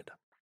suicide.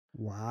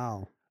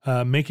 Wow.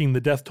 Making the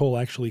death toll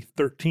actually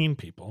 13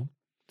 people.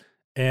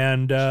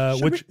 And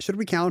should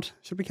we count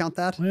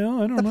that?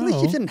 Well, I don't the police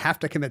know. chief didn't have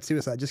to commit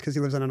suicide just because he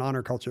lives in an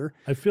honor culture.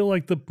 I feel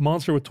like the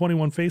monster with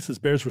 21 faces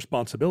bears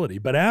responsibility.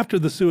 But after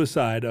the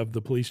suicide of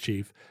the police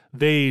chief,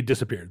 they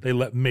disappeared. They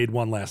made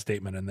one last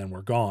statement and then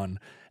were gone.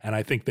 And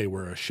I think they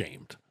were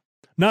ashamed.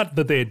 Not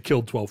that they had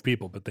killed 12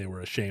 people, but they were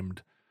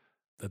ashamed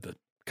that the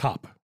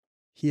cop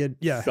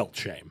felt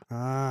shame.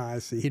 Ah, I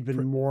see. He'd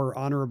been more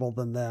honorable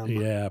than them.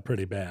 Yeah,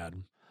 pretty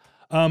bad.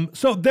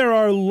 So there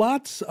are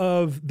lots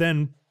of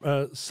then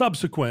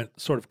subsequent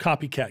sort of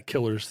copycat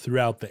killers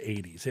throughout the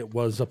 80s. It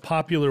was a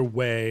popular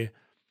way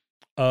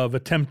of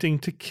attempting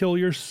to kill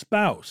your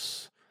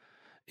spouse.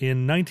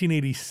 In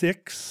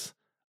 1986,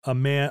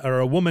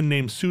 a woman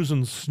named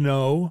Susan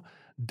Snow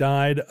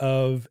died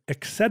of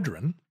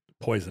Excedrin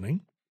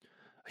poisoning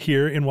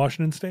here in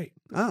Washington State.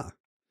 Ah.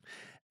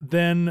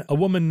 Then a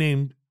woman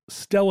named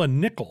Stella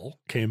Nickel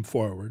came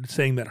forward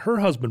saying that her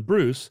husband,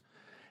 Bruce,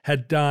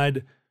 had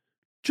died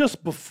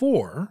just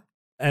before,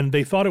 and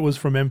they thought it was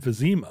from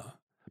emphysema.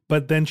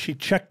 But then she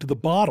checked the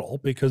bottle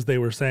because they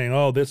were saying,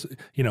 oh, this,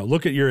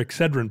 look at your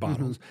Excedrin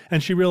bottles. Mm-hmm.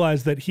 And she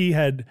realized that he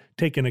had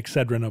taken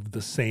Excedrin of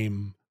the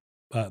same,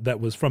 that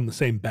was from the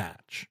same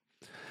batch.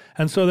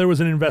 And so there was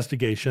an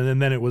investigation,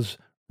 and then it was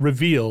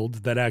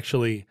revealed that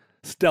actually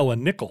Stella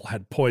Nickel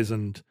had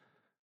poisoned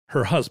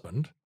her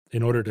husband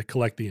in order to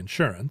collect the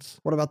insurance.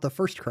 What about the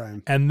first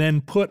crime? And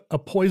then put a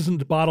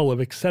poisoned bottle of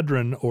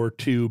Excedrin or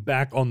two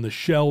back on the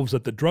shelves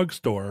at the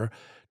drugstore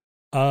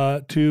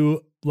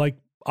to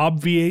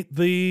obviate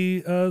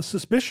the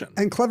suspicion.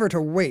 And clever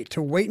to wait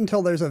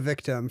until there's a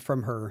victim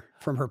from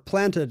her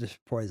planted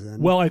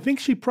poison. Well, I think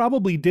she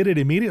probably did it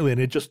immediately,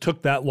 and it just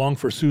took that long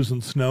for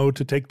Susan Snow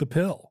to take the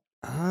pill.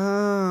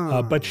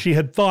 Oh. But she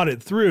had thought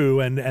it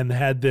through and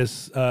had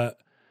this.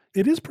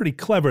 It is pretty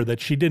clever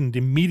that she didn't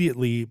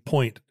immediately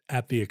point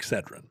at the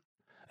Excedrin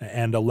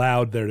and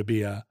allowed there to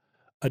be a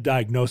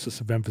diagnosis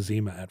of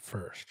emphysema at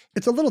first.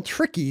 It's a little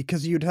tricky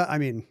because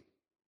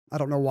I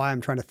don't know why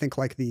I'm trying to think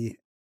like the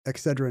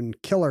Excedrin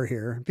killer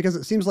here, because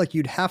it seems like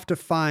you'd have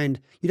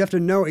to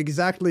know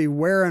exactly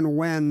where and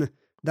when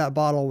that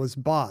bottle was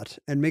bought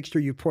and make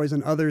sure you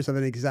poison others of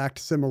an exact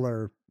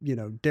similar,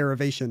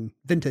 derivation,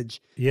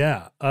 vintage.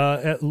 Yeah.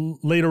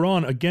 Later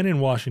on, again in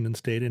Washington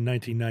State in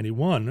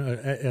 1991,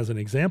 as an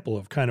example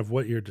of kind of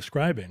what you're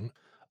describing,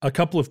 a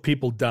couple of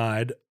people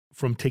died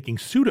from taking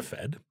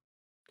Sudafed.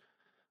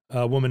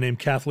 A woman named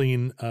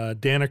Kathleen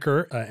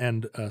Danaker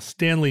and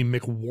Stanley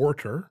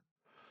McWhorter.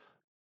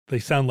 They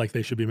sound like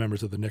they should be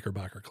members of the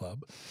Knickerbocker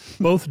Club.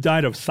 Both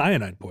died of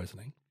cyanide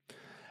poisoning.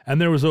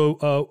 And there was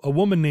a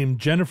woman named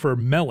Jennifer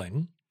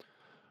Melling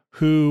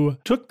who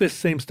took this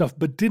same stuff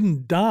but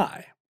didn't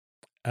die,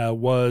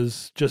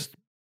 was just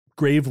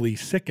gravely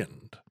sickened.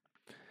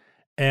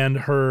 And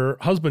her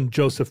husband,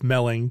 Joseph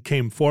Melling,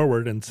 came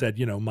forward and said,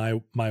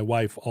 my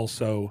wife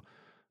also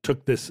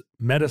took this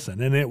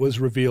medicine. And it was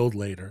revealed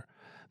later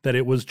that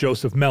it was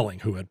Joseph Melling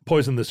who had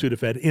poisoned the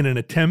Sudafed in an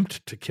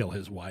attempt to kill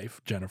his wife,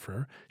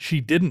 Jennifer.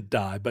 She didn't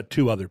die, but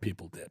two other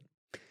people did.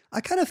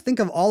 I kind of think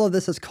of all of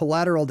this as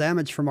collateral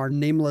damage from our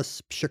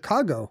nameless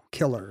Chicago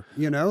killer,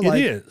 It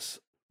is.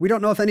 We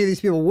don't know if any of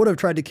these people would have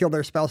tried to kill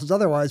their spouses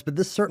otherwise, but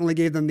this certainly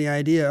gave them the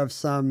idea of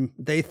some,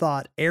 they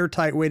thought,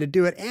 airtight way to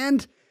do it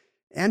and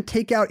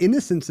take out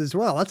innocence as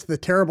well. That's the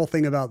terrible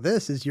thing about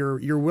this is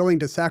you're willing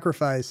to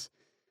sacrifice,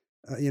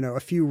 a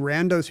few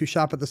randos who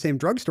shop at the same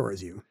drugstore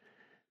as you.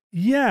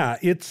 Yeah,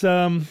 it's,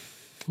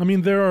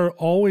 there are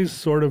always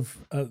sort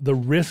of the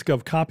risk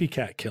of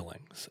copycat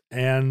killings.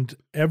 And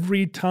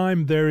every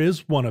time there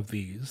is one of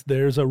these,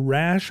 there's a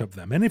rash of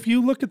them. And if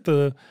you look at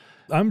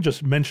I'm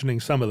just mentioning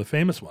some of the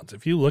famous ones.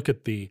 If you look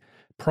at the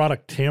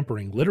product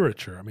tampering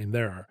literature,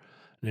 there are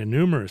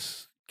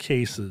numerous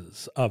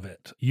cases of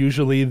it,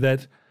 usually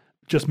that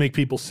just make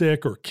people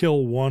sick or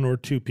kill one or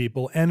two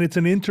people. And it's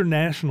an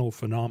international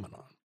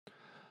phenomenon.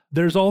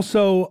 There's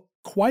also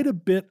quite a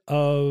bit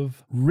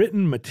of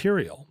written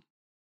material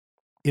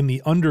in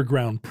the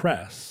underground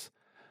press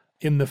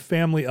in the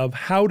family of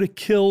how to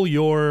kill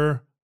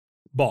your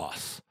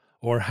boss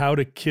or how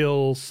to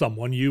kill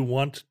someone you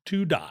want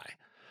to die.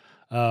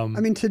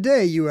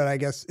 Today you would, I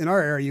guess, in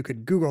our era, you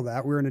could Google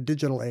that. We're in a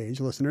digital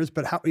age, listeners,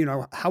 but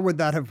how would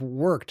that have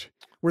worked?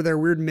 Were there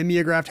weird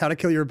mimeographed how to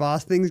kill your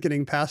boss things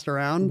getting passed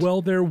around?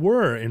 Well, there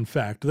were, in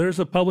fact. There's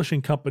a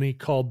publishing company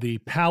called the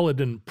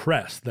Paladin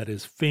Press that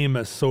is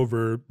famous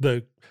over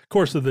the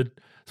course of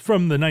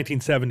from the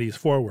 1970s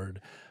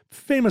forward,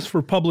 famous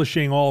for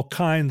publishing all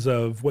kinds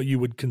of what you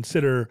would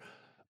consider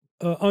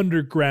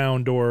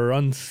underground or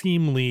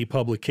unseemly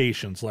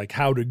publications, like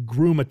how to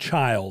groom a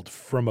child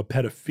from a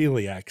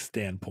pedophiliac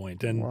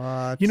standpoint. And,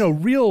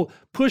 real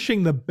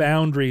pushing the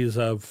boundaries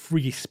of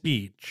free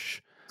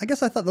speech. I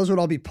guess I thought those would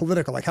all be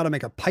political, like how to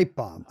make a pipe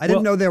bomb. I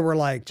didn't know there were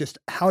like just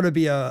how to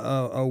be a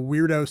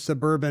weirdo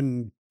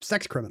suburban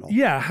sex criminal.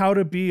 Yeah, how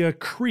to be a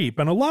creep.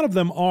 And a lot of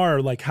them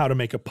are like how to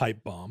make a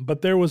pipe bomb.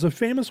 But there was a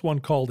famous one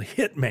called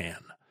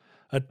Hitman,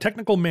 a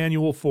technical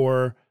manual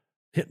for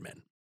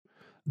hitmen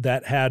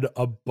that had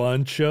a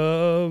bunch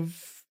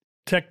of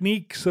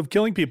techniques of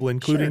killing people,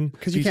 including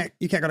because you can't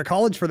go to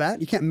college for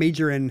that. You can't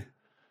major in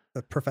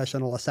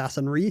professional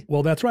assassinry.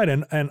 Well, that's right.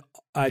 And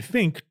I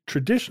think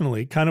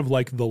traditionally, kind of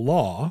like the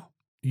law,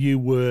 you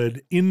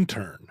would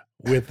intern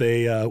with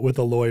a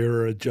lawyer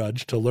or a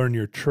judge to learn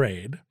your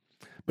trade.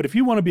 But if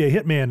you want to be a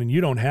hitman and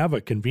you don't have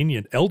a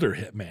convenient elder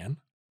hitman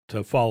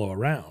to follow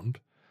around,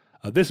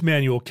 this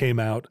manual came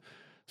out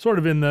sort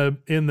of in the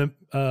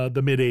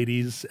mid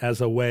 80s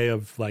as a way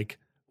of like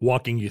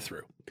walking you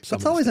through.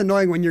 It's always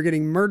annoying when you're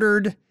getting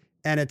murdered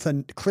and it's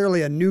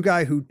clearly a new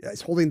guy who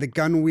is holding the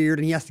gun weird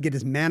and he has to get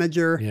his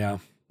manager. Yeah.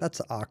 That's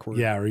awkward.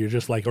 Yeah, or you're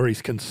just like, or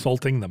he's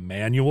consulting the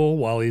manual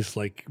while he's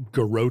like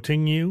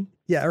garroting you.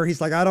 Yeah, or he's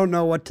like, I don't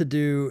know what to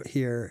do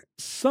here.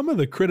 Some of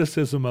the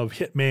criticism of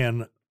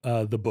Hitman,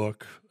 the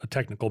book, a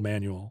technical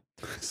manual.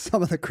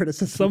 Some of the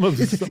criticism.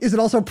 Is it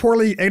also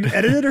poorly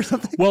edited or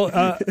something? Well,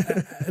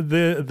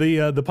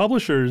 the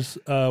publishers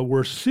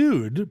were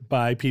sued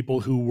by people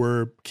who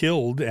were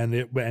killed, and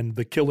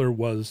the killer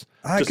was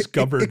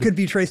discovered. It could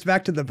be traced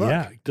back to the book.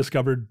 Yeah,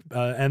 discovered,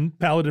 and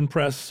Paladin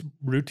Press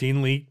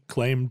routinely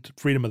claimed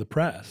freedom of the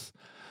press.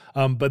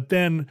 But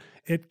then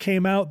it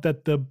came out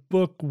that the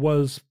book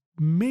was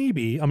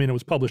it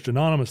was published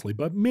anonymously,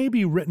 but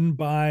maybe written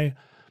by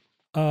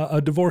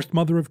a divorced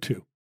mother of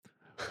two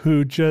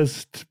who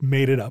just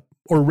made it up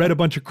or read a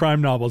bunch of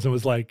crime novels and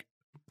was like,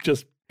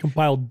 just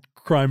compiled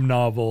crime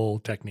novel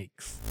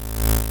techniques.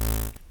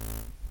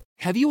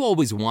 Have you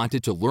always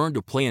wanted to learn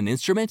to play an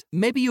instrument?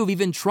 Maybe you've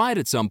even tried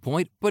at some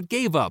point, but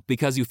gave up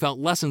because you felt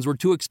lessons were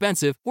too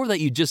expensive or that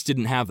you just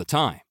didn't have the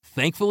time.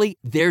 Thankfully,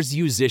 there's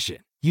Musician.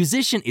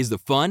 Musician is the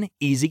fun,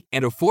 easy,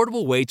 and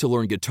affordable way to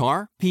learn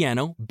guitar,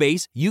 piano,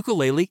 bass,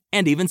 ukulele,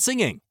 and even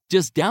singing.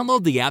 Just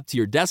download the app to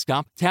your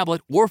desktop, tablet,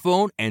 or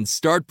phone and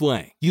start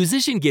playing.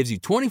 Musician gives you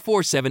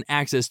 24/7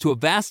 access to a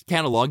vast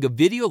catalog of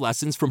video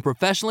lessons from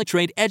professionally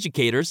trained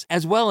educators,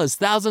 as well as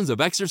thousands of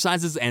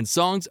exercises and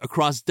songs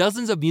across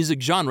dozens of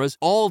music genres,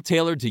 all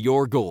tailored to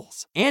your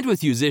goals. And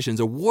with Musician's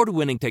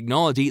award-winning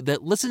technology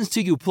that listens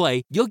to you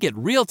play, you'll get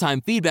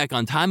real-time feedback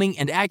on timing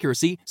and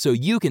accuracy so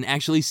you can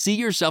actually see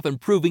yourself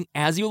improving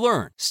as you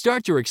learn.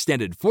 Start your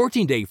extended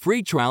 14-day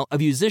free trial of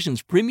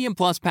Musician's Premium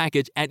Plus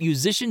package at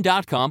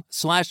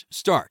musician.com/start.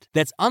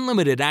 That's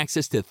unlimited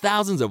access to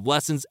thousands of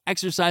lessons,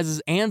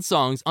 exercises, and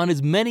songs on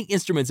as many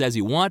instruments as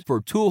you want for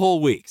 2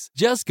 whole weeks.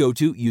 Just go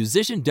to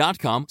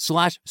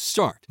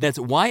musician.com/start. That's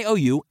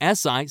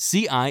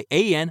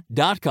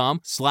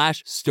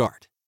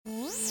YOUSICIAN.com/start.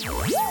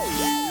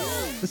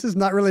 This is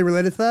not really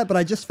related to that, but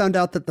I just found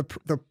out that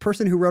the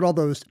person who wrote all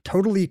those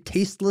totally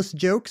tasteless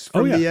jokes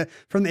from the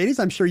 80s,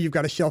 I'm sure you've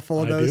got a shelf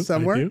full of those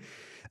somewhere.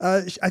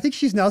 I think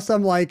she's now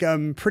some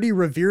pretty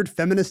revered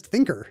feminist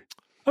thinker.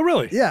 Oh,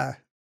 really? Yeah.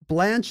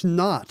 Blanche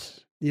Knott,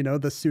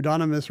 the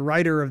pseudonymous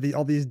writer of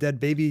all these dead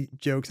baby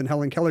jokes and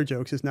Helen Keller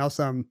jokes, is now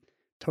some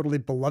totally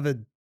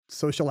beloved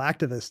social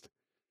activist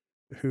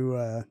who,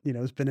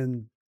 has been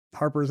in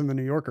Harper's and the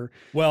New Yorker.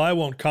 Well, I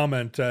won't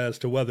comment as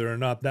to whether or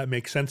not that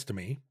makes sense to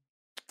me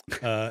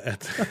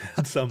at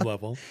some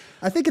level.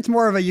 I think it's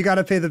more of a you got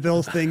to pay the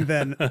bills thing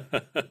than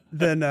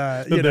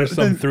there's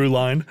some through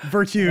line.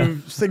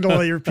 Virtue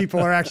signal your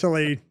people are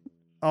actually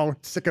all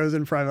sickos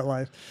in private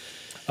life.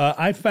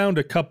 I found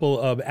a couple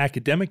of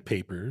academic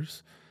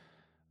papers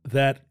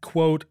that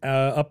quote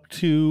up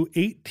to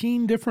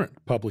 18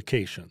 different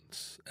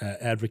publications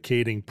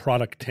advocating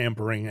product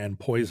tampering and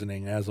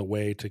poisoning as a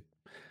way to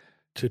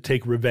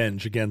take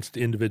revenge against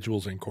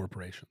individuals and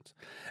corporations.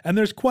 And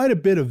there's quite a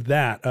bit of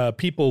that,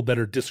 people that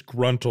are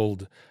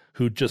disgruntled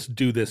who just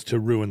do this to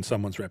ruin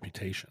someone's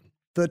reputation.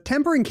 The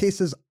tampering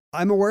cases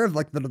I'm aware of,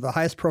 like the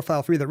highest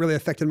profile for me that really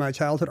affected my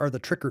childhood, are the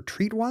trick or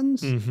treat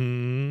ones.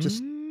 Mm-hmm.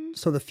 Just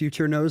so the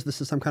future knows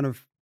this is some kind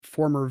of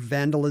former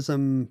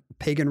vandalism,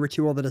 pagan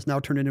ritual that has now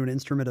turned into an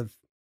instrument of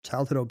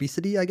childhood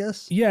obesity, I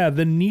guess. Yeah,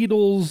 the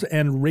needles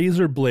and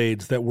razor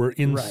blades that were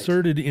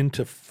inserted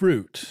into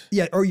fruit.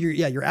 Yeah, or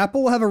your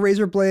apple will have a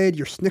razor blade.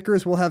 Your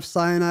Snickers will have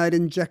cyanide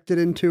injected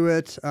into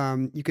it.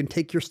 You can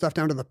take your stuff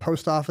down to the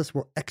post office.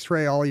 We'll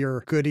x-ray all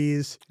your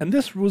goodies. And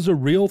this was a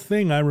real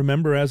thing I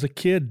remember as a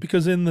kid,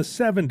 because in the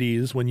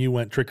 70s when you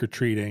went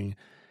trick-or-treating,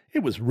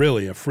 it was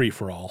really a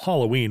free-for-all.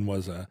 Halloween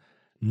was a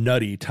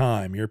nutty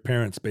time. Your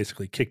parents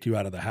basically kicked you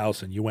out of the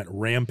house and you went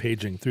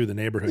rampaging through the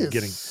neighborhood,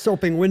 getting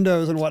soaping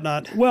windows and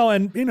whatnot. Well,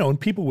 and and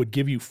people would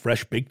give you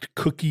fresh baked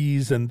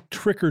cookies, and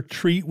trick or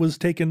treat was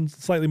taken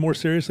slightly more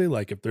seriously.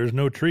 Like, if there's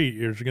no treat,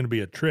 there's going to be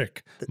a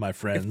trick, my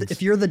friends.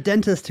 If you're the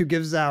dentist who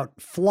gives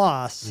out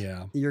floss,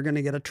 you're going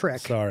to get a trick.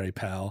 Sorry,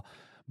 pal.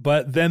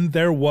 But then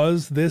there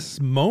was this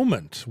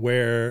moment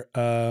where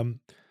a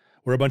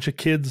bunch of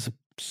kids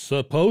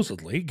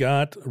supposedly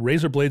got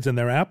razor blades in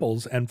their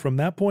apples, and from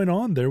that point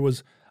on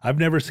I've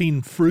never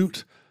seen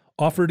fruit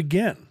offered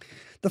again.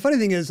 The funny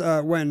thing is,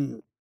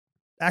 when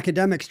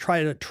academics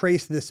try to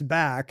trace this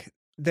back,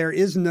 there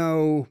is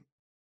no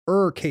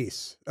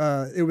case.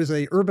 It was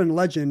a urban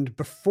legend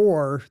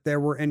before there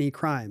were any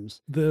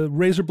crimes. The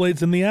razor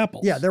blades in the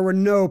apples. Yeah, there were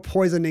no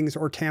poisonings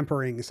or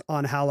tamperings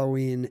on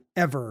Halloween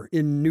ever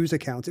in news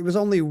accounts. It was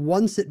only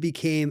once it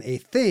became a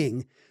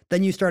thing,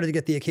 then you started to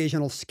get the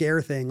occasional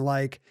scare thing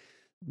like,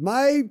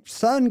 my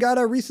son got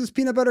a Reese's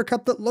peanut butter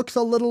cup that looks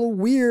a little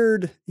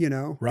weird, you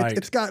know. Right.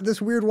 It's got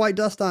this weird white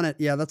dust on it.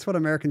 Yeah, that's what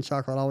American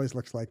chocolate always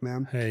looks like,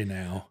 ma'am. Hey,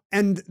 now.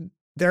 And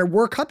there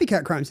were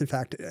copycat crimes, in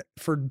fact.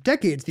 For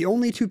decades, the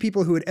only two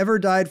people who had ever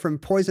died from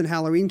poison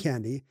Halloween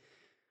candy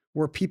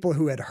were people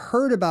who had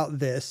heard about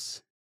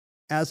this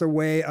as a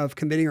way of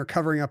committing or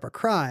covering up a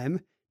crime,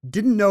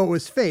 didn't know it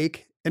was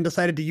fake, and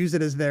decided to use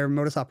it as their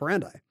modus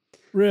operandi.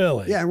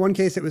 Really? Yeah, in one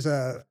case, it was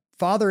a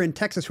father in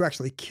Texas who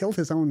actually killed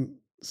his own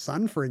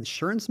son for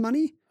insurance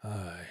money.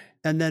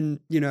 And then,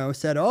 you know,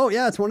 said, oh,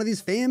 yeah, it's one of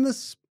these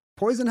famous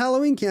poison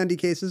Halloween candy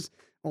cases,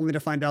 only to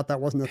find out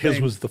that wasn't the thing.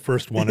 His was the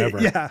first one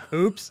ever. Yeah,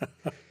 oops.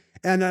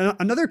 And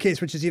another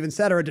case, which is even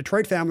sadder, a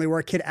Detroit family where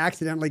a kid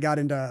accidentally got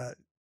into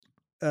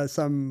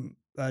some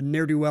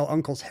ne'er-do-well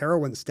uncle's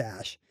heroin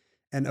stash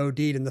and OD'd,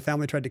 and the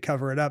family tried to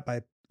cover it up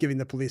by giving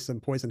the police some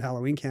poisoned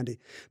Halloween candy.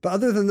 But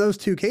other than those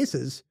two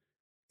cases,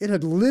 it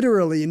had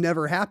literally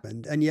never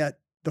happened, and yet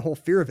the whole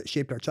fear of it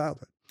shaped our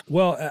childhood.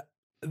 Well,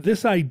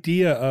 this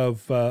idea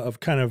of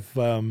kind of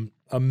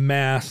a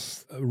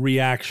mass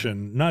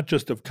reaction, not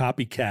just of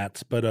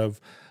copycats, but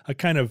of a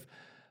kind of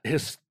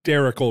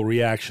hysterical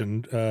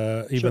reaction,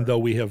 even though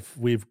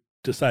we've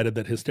decided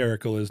that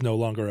hysterical is no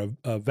longer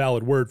a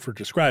valid word for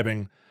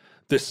describing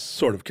this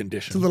sort of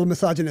condition. It's a little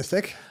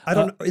misogynistic. I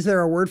don't know. Is there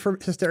a word for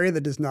hysteria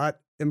that does not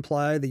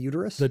imply the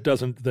uterus? That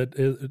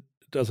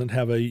doesn't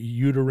have a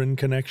uterine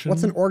connection?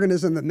 What's an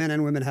organism that men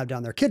and women have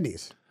down there?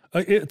 Kidneys.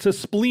 It's a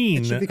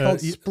spleen. It should be called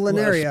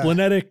splinaria. A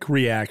splenetic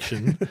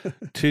reaction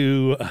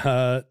to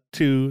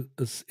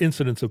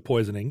incidents of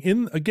poisoning.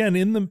 In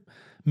the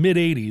mid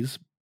 80s,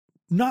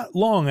 not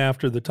long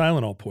after the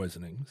Tylenol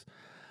poisonings,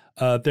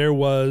 there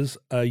was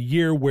a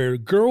year where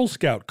Girl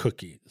Scout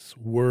cookies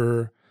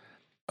were.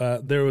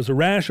 There was a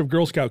rash of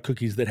Girl Scout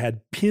cookies that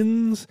had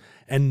pins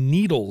and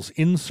needles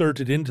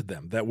inserted into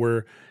them that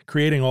were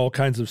creating all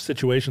kinds of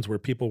situations where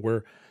people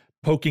were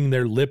poking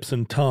their lips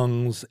and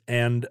tongues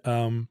and.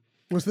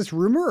 Was this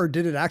rumor, or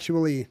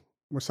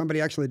was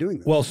somebody actually doing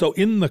this? Well, so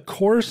in the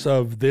course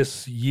of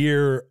this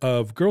year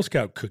of Girl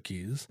Scout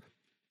cookies,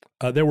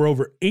 there were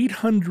over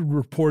 800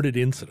 reported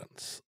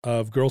incidents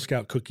of Girl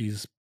Scout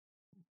cookies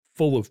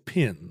full of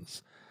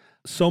pins,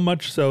 so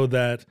much so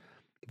that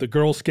the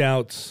Girl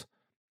Scouts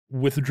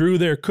withdrew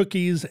their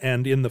cookies,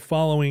 and in the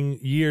following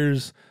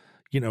years,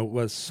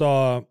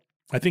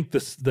 I think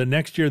the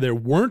next year there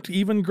weren't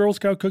even Girl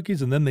Scout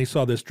cookies, and then they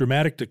saw this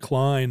dramatic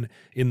decline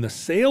in the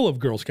sale of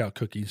Girl Scout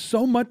cookies,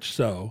 so much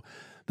so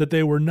that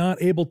they were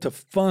not able to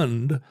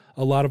fund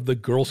a lot of the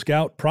Girl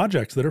Scout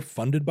projects that are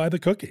funded by the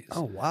cookies.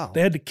 Oh, wow.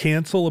 They had to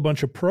cancel a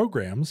bunch of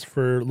programs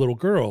for little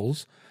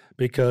girls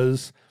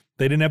because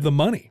they didn't have the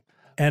money.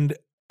 And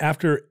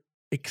after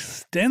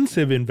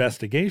extensive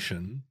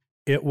investigation,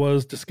 it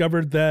was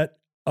discovered that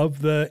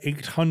of the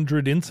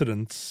 800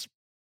 incidents,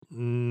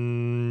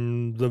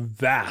 the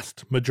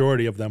vast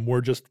majority of them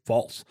were just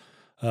false.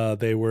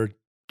 They were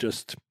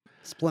just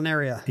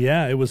splinaria.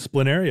 Yeah, it was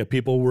splinaria.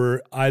 People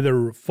were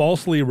either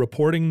falsely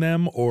reporting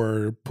them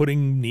or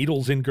putting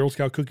needles in Girl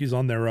Scout cookies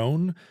on their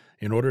own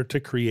in order to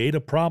create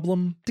a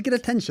problem. To get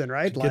attention,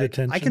 right? Get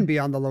attention. I can be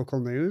on the local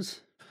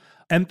news.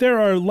 And there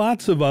are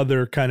lots of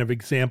other kind of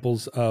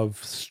examples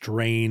of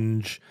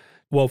strange.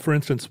 Well, for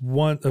instance,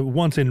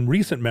 once in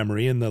recent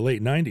memory, in the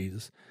late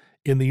 90s,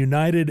 in the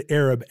United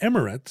Arab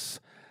Emirates,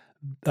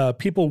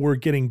 people were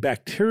getting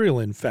bacterial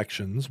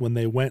infections when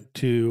they went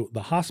to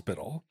the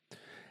hospital.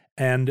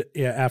 And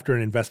after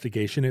an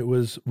investigation, it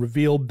was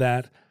revealed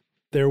that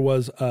there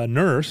was a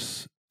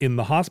nurse in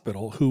the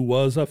hospital who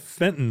was a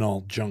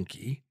fentanyl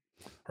junkie,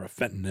 or a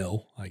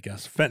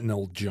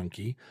fentanyl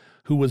junkie,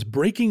 who was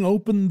breaking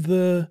open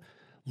the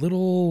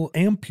little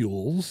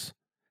ampules,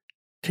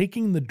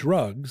 taking the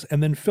drugs,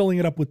 and then filling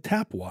it up with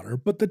tap water.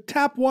 But the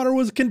tap water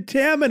was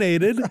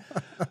contaminated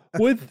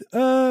with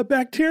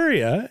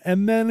bacteria,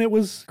 and then it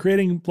was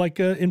creating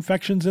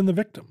infections in the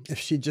victims. If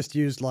she just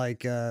used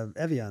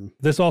Evian.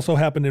 This also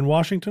happened in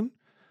Washington,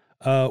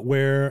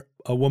 where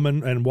a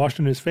woman, and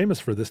Washington is famous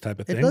for this type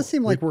of thing. It does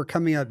seem like we're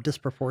coming up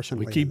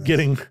disproportionately.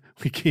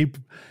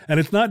 And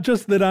it's not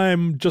just that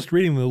I'm just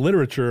reading the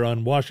literature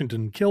on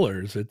Washington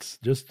killers. It's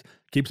just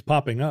keeps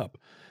popping up.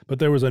 But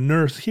there was a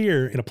nurse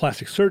here in a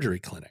plastic surgery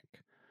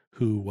clinic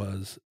who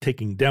was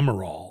taking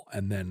Demerol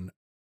and then,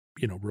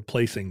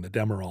 replacing the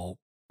Demerol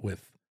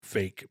with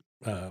fake.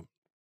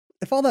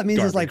 If all that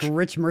means is garbage.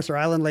 rich Mercer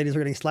Island ladies are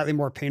getting slightly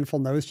more painful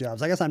nose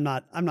jobs, I guess I'm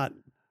not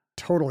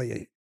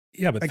totally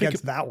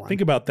against that one.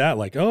 Think about that.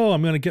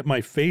 I'm going to get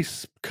my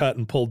face cut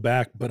and pulled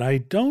back, but I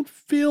don't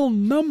feel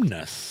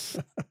numbness.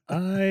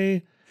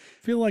 I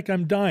feel like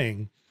I'm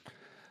dying.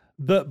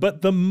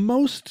 But the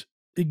most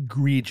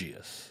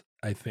egregious,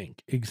 I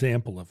think,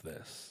 example of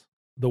this,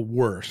 the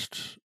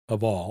worst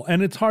of all,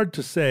 and it's hard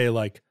to say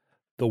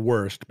the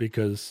worst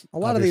because A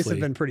lot of these have obviously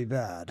been pretty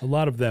bad. a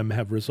lot of them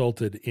have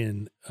resulted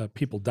in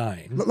people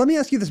dying. Let me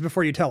ask you this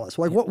before you tell us.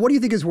 Like, what do you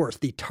think is worse?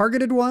 The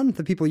targeted one,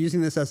 the people using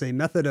this as a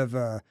method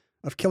of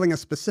killing a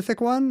specific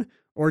one,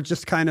 or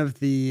just kind of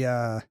the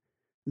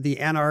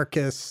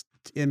anarchist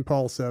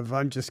impulse of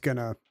I'm just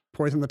gonna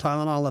poison the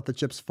Tylenol, let the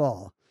chips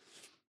fall?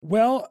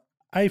 Well,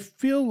 I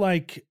feel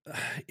like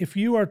if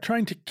you are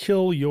trying to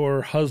kill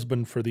your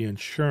husband for the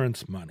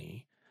insurance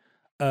money,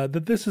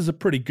 that this is a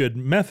pretty good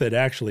method,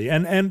 actually.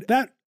 And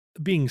that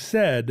being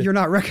said, You're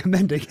not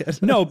recommending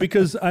it. no,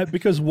 because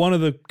one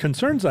of the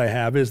concerns I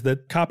have is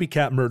that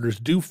copycat murders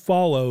do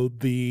follow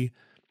the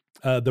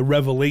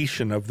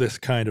revelation of this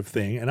kind of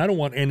thing, and I don't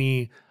want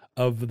any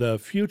of the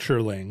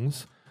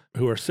futurelings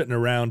who are sitting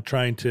around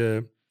trying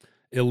to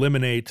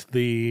eliminate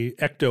the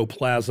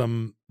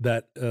ectoplasm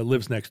that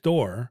lives next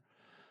door.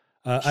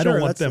 I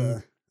don't want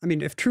them. I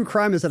mean, if true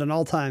crime is at an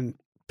all-time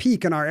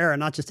peak in our era,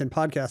 not just in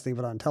podcasting,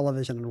 but on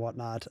television and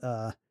whatnot,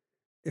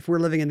 if we're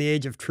living in the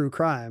age of true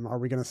crime, are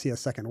we going to see a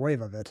second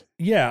wave of it?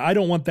 Yeah, I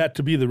don't want that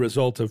to be the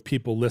result of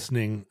people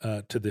listening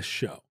to this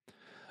show.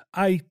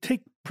 I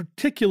take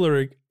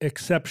particular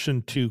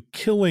exception to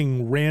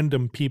killing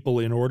random people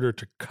in order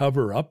to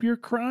cover up your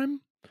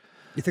crime.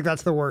 You think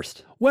that's the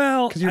worst?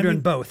 Well, Because you're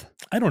doing both.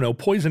 I don't know,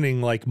 poisoning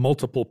like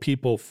multiple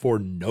people for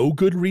no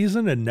good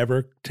reason and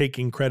never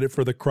taking credit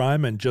for the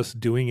crime and just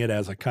doing it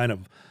as a kind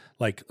of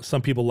like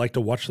some people like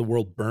to watch the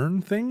world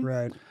burn thing.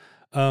 Right.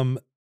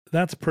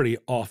 That's pretty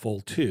awful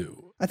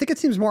too. I think it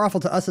seems more awful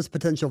to us as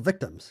potential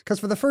victims.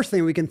 Because for the first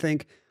thing, we can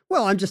think,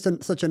 well, I'm just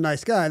such a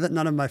nice guy that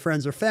none of my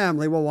friends or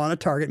family will want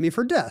to target me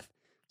for death.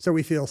 So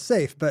we feel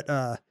safe. But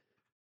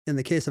in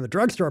the case of a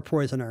drugstore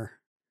poisoner,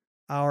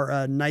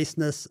 our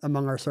niceness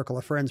among our circle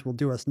of friends will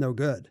do us no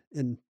good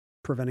in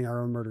preventing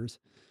our own murders.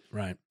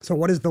 Right. So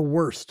what is the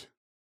worst?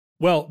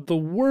 Well, the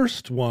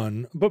worst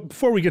one, but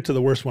before we get to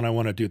the worst one, I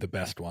want to do the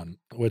best one,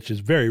 which is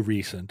very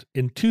recent.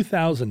 In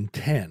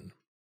 2010,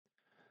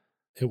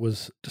 it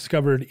was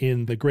discovered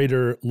in the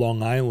greater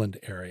Long Island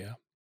area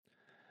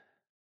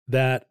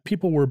that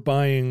people were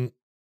buying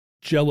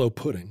Jell-O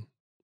pudding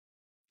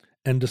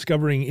and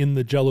discovering in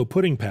the Jell-O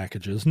pudding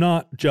packages,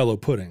 not Jell-O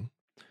pudding,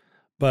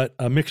 but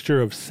a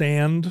mixture of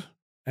sand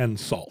and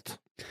salt.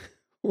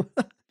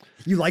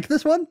 You like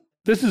this one?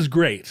 This is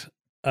great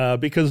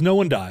because no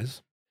one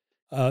dies.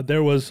 But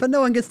no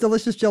one gets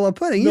delicious Jell-O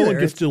pudding no either. one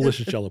gets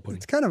delicious Jell-O pudding.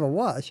 It's kind of a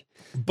wash.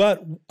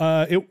 But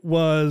it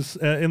was,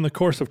 in the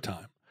course of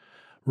time,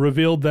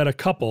 revealed that a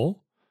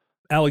couple,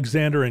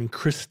 Alexander and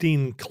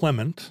Christine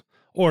Clement,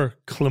 or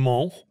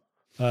Clement,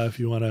 if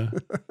you want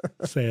to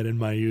say it in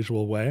my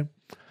usual way,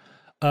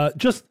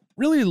 just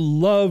really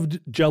loved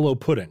Jell-O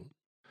pudding.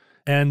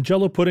 And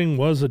Jell-O pudding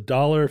was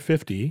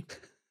 $1.50,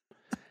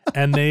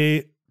 and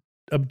they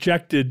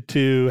objected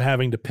to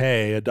having to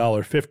pay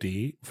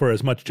 $1.50 for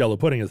as much Jell-O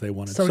pudding as they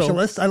wanted.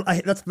 Socialists?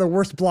 That's the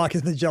worst block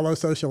is the Jell-O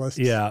socialists.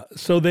 Yeah.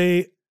 So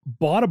they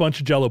bought a bunch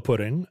of Jell-O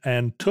pudding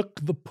and took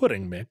the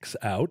pudding mix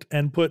out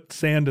and put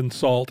sand and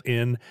salt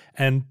in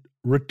and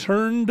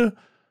returned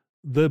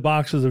the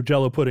boxes of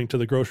Jell-O pudding to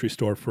the grocery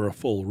store for a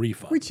full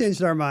refund. We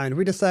changed our mind.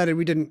 We decided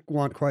we didn't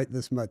want quite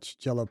this much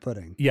Jell-O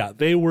pudding. Yeah,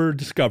 they were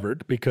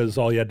discovered because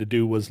all you had to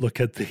do was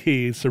look at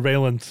the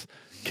surveillance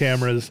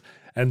cameras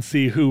and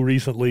see who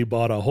recently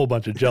bought a whole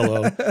bunch of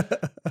Jell-O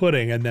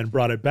pudding and then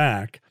brought it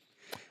back.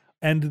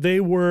 And they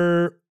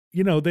were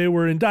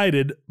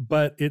indicted,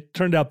 but it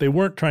turned out they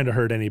weren't trying to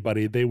hurt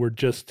anybody. They were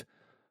just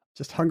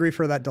hungry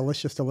for that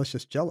delicious,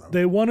 delicious Jell-O.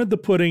 They wanted the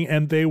pudding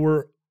and they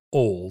were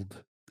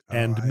old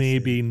and I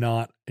maybe see.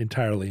 not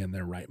entirely in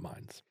their right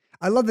minds.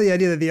 I love the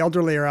idea that the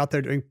elderly are out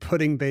there doing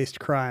pudding-based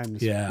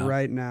crimes Yeah.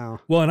 right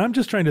now. Well, and I'm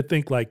just trying to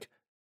think like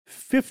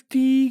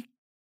 50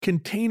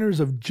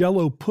 containers of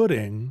Jell-O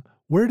pudding,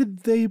 where did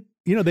they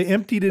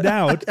emptied it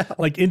out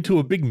like into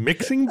a big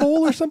mixing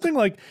bowl or something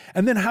like,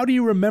 and then how do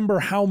you remember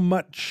how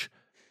much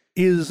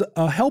is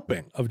a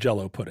helping of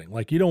Jell-O pudding?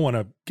 Like you don't want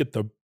to get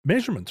the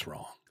measurements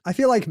wrong. I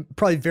feel like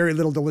probably very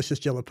little delicious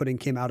Jell-O pudding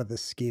came out of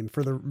this scheme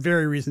for the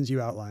very reasons you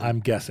outlined.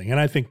 I'm guessing. And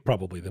I think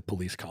probably the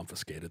police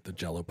confiscated the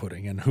Jell-O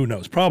pudding, and who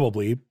knows,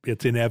 probably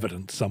it's in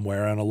evidence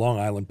somewhere on a Long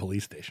Island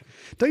police station.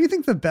 Don't you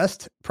think the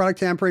best product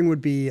tampering would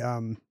be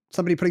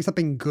somebody putting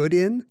something good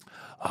in?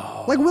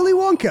 Oh. Like Willy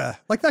Wonka.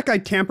 Like that guy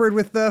tampered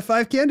with the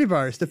 5 candy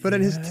bars to put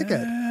in his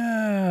ticket.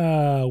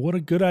 Yeah, what a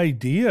good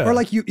idea. Or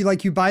like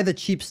you buy the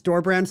cheap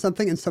store brand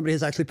something and somebody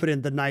has actually put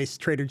in the nice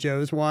Trader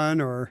Joe's one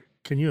or...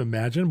 Can you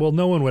imagine? Well,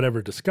 no one would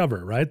ever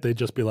discover, right? They'd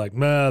just be like,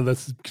 nah,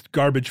 this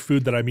garbage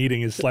food that I'm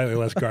eating is slightly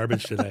less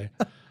garbage today.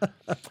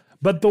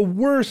 But the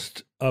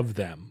worst of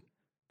them,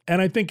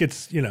 and I think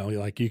it's,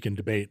 like you can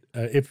debate,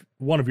 if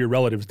one of your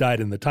relatives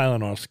died in the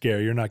Tylenol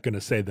scare, you're not going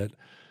to say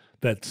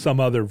that some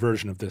other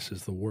version of this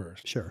is the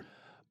worst. Sure.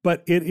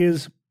 But it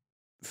is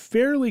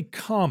fairly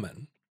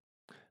common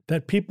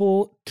that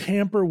people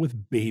tamper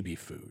with baby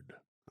food.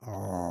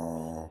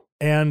 Oh.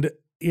 And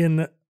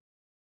in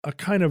a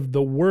kind of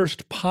the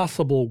worst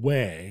possible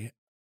way,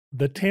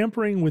 the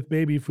tampering with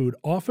baby food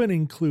often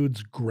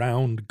includes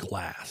ground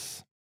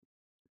glass.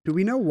 Do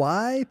we know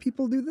why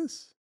people do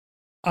this?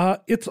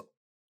 It's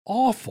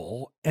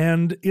awful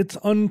and it's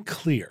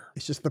unclear.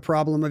 It's just the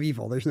problem of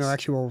evil. There's no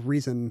actual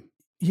reason.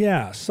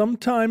 Yeah,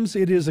 sometimes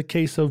it is a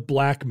case of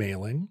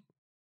blackmailing.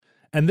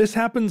 And this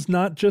happens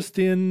not just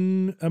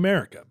in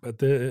America,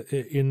 but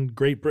in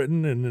Great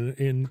Britain and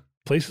in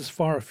places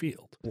far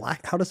afield.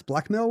 How does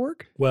blackmail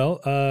work? Well,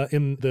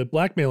 in the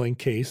blackmailing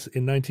case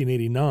in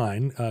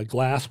 1989,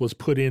 glass was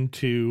put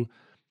into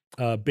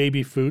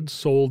baby food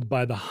sold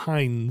by the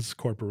Heinz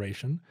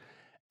Corporation.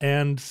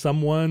 And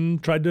someone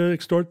tried to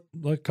extort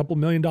like a couple $1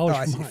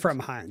 million from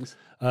Heinz.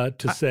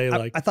 To say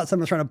I thought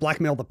someone was trying to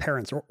blackmail the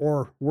parents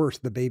or worse,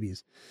 the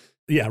babies.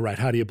 Yeah, right.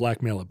 How do you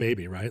blackmail a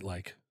baby, right?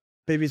 Like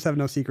babies have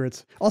no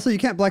secrets. Also, you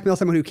can't blackmail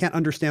someone who can't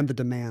understand the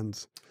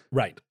demands.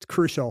 Right. It's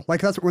crucial.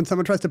 Like that's when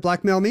someone tries to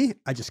blackmail me,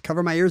 I just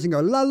cover my ears and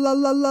go, la, la,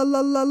 la, la, la,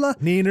 la, la.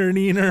 Neener,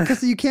 neener.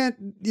 Because you can't,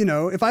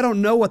 if I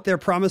don't know what they're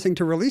promising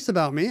to release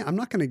about me, I'm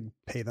not going to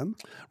pay them.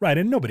 Right.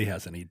 And nobody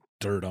has any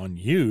dirt on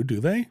you,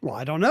 do they? Well,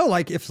 I don't know.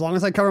 Like as long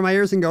as I cover my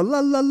ears and go, la,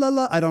 la, la,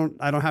 la, I don't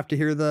have to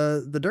hear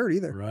the dirt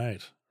either.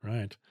 Right.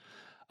 Right.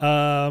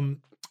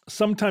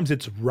 Sometimes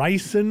it's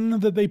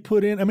ricin that they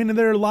put in. I mean,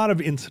 there are a lot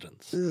of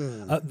incidents.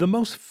 The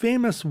most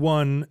famous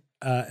one,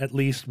 at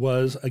least,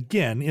 was,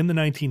 again, in the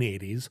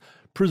 1980s,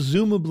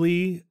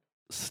 presumably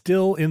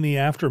still in the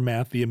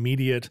aftermath, the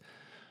immediate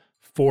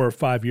 4 or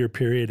 5 year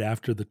period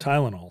after the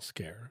Tylenol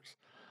scares.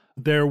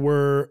 There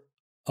were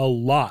a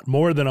lot,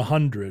 more than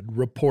 100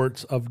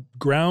 reports of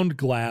ground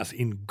glass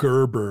in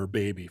Gerber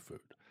baby food.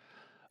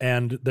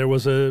 And there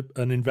was an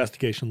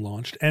investigation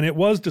launched, and it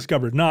was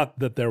discovered not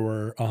that there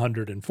were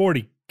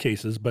 140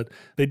 cases, but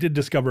they did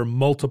discover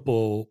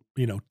multiple,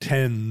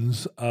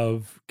 tens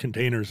of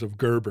containers of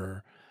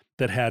Gerber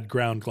that had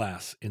ground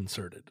glass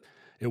inserted.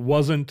 It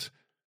wasn't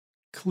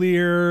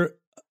clear.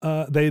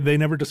 They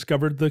never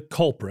discovered the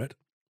culprit.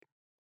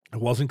 It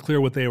wasn't clear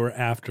what they were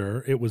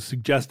after. It was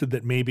suggested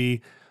that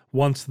maybe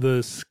once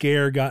the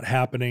scare got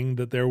happening,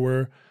 that there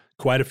were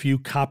quite a few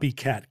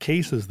copycat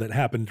cases that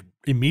happened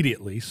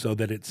immediately, so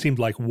that it seemed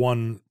like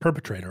one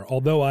perpetrator.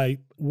 Although I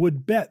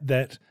would bet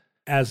that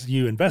as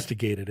you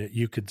investigated it,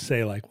 you could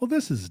say like, well,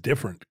 this is a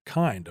different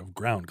kind of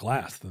ground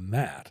glass than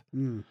that.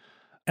 Mm.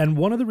 And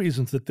one of the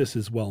reasons that this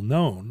is well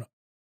known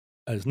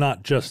is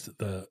not just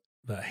the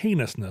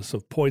heinousness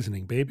of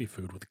poisoning baby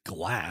food with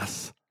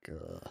glass,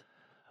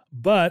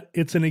 but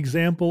it's an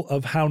example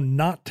of how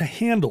not to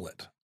handle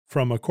it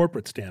from a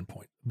corporate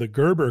standpoint. The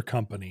Gerber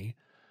company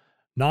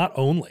not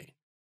only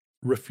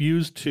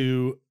refused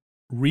to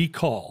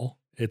recall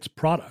its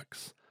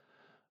products,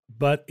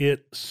 but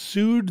it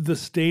sued the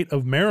state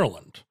of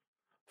Maryland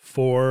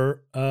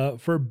for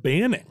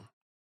banning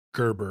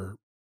Gerber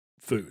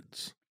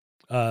foods.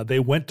 They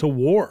went to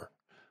war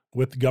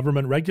with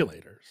government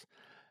regulators,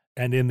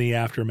 and in the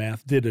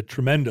aftermath did a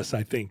tremendous,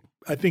 I think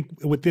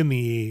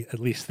within at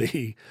least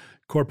the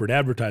corporate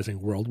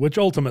advertising world, which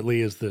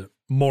ultimately is the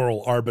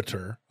moral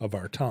arbiter of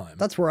our time.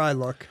 That's where I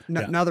look.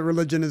 Now that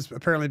religion has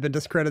apparently been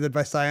discredited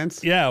by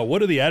science. Yeah, what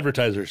do the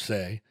advertisers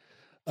say?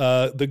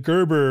 The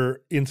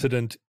Gerber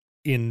incident,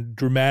 in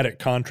dramatic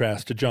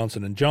contrast to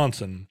Johnson &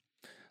 Johnson,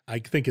 I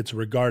think it's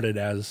regarded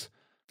as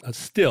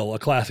still a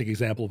classic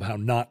example of how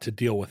not to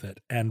deal with it.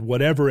 And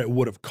whatever it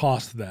would have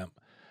cost them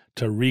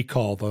to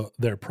recall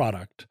their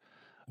product,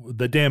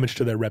 the damage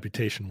to their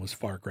reputation was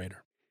far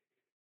greater.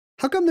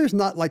 How come there's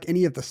not like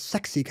any of the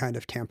sexy kind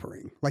of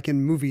tampering, like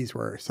in movies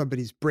where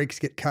somebody's brakes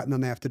get cut and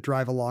then they have to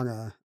drive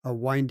along a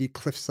windy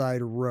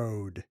cliffside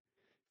road?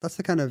 That's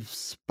the kind of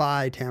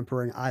spy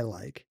tampering I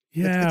like.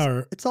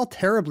 Yeah. It's all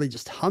terribly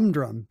just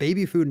humdrum,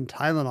 baby food and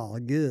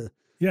Tylenol. Ugh.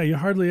 Yeah, you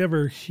hardly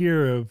ever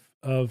hear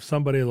of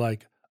somebody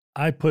like,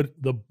 I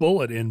put the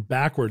bullet in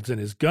backwards in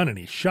his gun and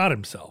he shot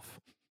himself.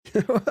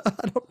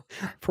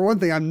 For one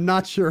thing, I'm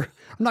not sure.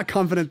 I'm not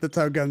confident that's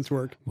how guns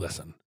work.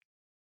 Listen,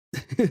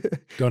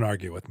 don't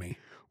argue with me.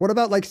 What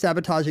about like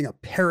sabotaging a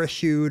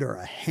parachute or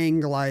a hang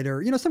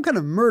glider? Some kind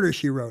of Murder,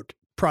 She Wrote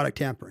product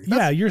tampering.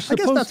 You're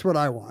supposed. I guess that's what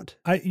I want.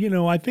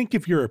 I think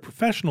if you're a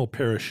professional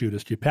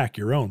parachutist, you pack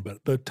your own.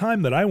 But the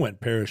time that I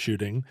went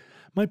parachuting,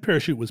 my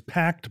parachute was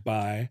packed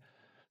by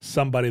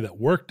somebody that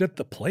worked at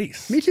the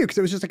place. Me too, because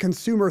it was just a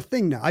consumer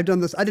thing now. I've done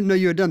this. I didn't know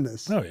you had done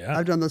this. Oh, yeah.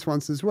 I've done this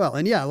once as well.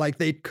 And yeah, like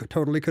they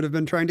totally could have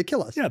been trying to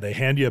kill us. Yeah, they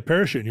hand you a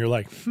parachute and you're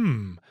like,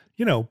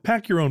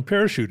 pack your own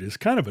parachute is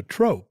kind of a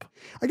trope.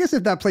 I guess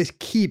if that place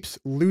keeps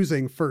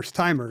losing first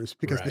timers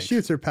because the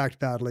chutes are packed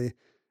badly,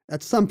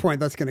 at some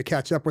point that's going to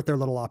catch up with their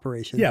little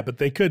operation. Yeah, but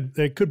there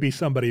could be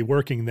somebody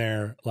working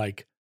there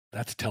like,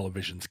 that's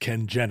television's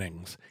Ken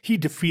Jennings. He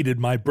defeated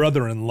my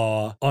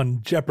brother-in-law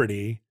on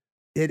Jeopardy!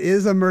 It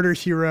is a Murder,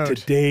 She Wrote.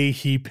 Today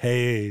he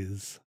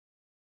pays.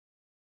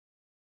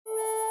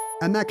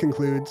 And that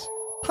concludes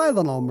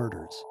Tylenol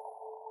Murders.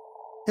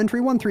 Entry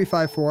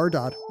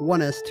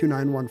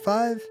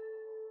 1354.1S2915,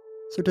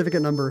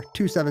 certificate number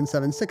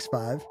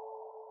 27765,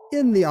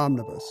 in the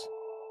omnibus.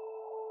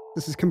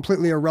 This is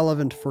completely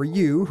irrelevant for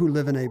you who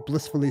live in a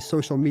blissfully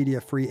social media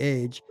free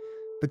age,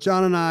 but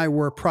John and I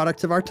were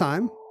products of our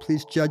time.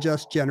 Please judge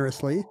us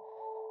generously.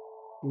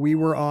 We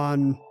were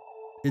on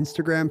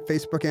Instagram,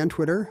 Facebook, and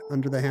Twitter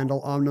under the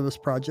handle Omnibus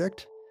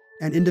Project.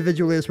 And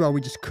individually as well,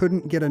 we just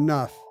couldn't get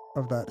enough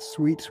of that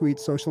sweet, sweet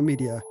social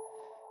media.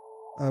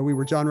 We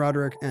were John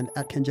Roderick and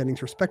at Ken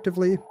Jennings,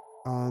 respectively,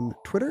 on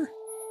Twitter.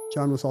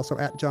 John was also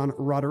at John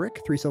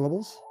Roderick, 3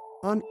 syllables,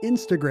 on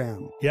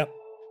Instagram. Yep.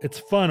 It's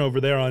fun over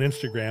there on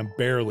Instagram,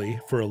 barely,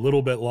 for a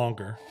little bit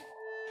longer.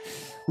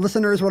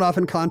 Listeners would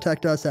often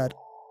contact us at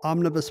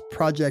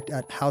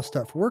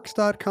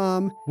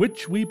omnibusproject@howstuffworks.com.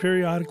 Which we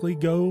periodically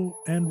go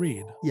and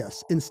read.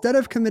 Yes. Instead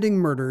of committing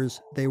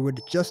murders, they would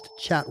just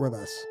chat with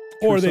us.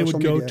 Or through they would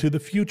social go media. to the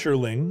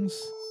Futurelings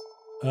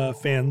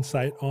fan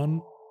site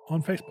on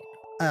Facebook.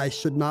 I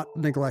should not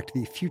neglect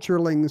the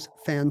Futurelings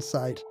fan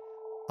site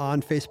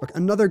on Facebook.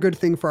 Another good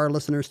thing for our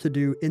listeners to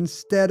do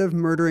instead of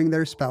murdering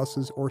their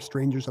spouses or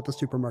strangers at the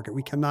supermarket.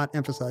 We cannot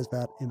emphasize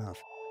that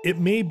enough. It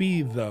may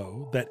be,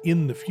 though, that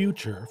in the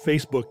future,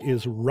 Facebook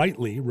is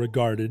rightly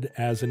regarded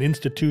as an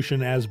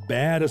institution as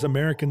bad as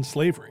American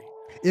slavery.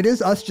 It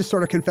is us just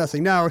sort of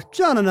confessing. Now,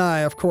 John and I,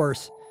 of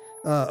course,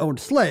 owned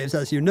slaves,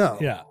 as you know.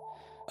 Yeah.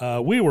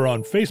 We were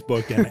on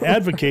Facebook and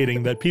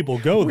advocating that people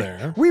go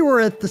there. We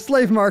were at the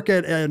slave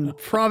market in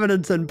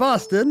Providence and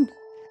Boston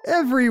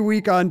every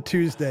week on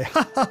Tuesday.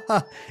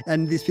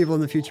 And these people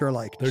in the future are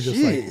like, They're just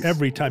 "Jeez." like,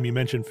 every time you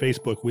mention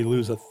Facebook, we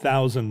lose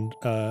 1,000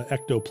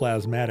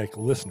 ectoplasmatic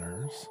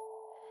listeners.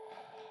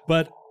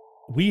 But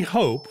we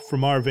hope,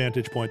 from our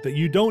vantage point, that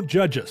you don't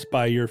judge us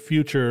by your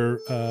future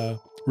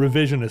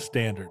revisionist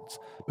standards,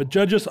 but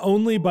judge us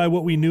only by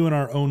what we knew in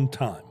our own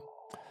time.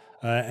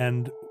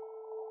 And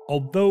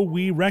although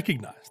we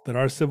recognize that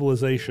our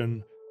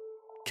civilization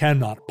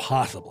cannot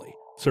possibly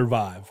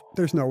survive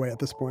There's no way at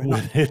this point.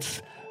 with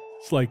it's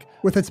like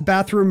With its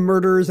bathroom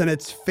murders and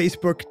its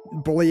Facebook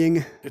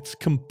bullying. it's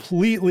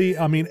completely,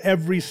 I mean,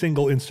 every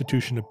single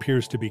institution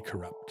appears to be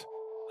corrupt.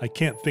 I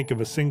can't think of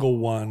a single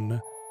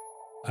one.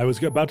 I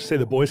was about to say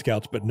the Boy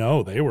Scouts, but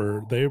no, they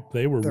were They're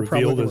probably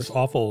revealed the as worst.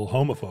 awful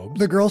homophobes.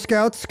 The Girl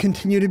Scouts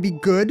continue to be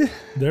good.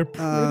 They're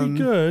pretty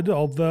good,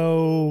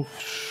 although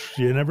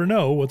you never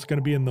know what's going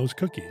to be in those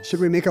cookies.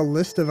 Should we make a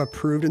list of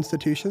approved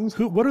institutions?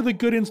 What are the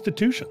good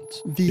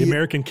institutions? The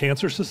American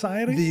Cancer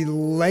Society? The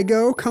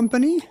Lego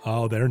Company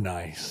Oh, they're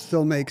nice.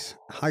 still makes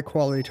high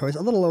quality toys.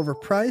 A little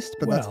overpriced,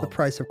 but that's Well, the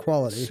price of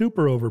quality.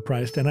 Super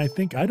overpriced, and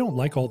I don't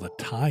like all the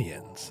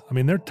tie-ins. I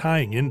mean, they're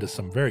tying into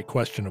some very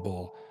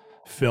questionable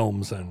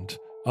films and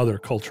other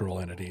cultural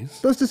entities.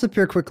 Those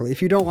disappear quickly. If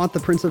you don't want the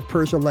Prince of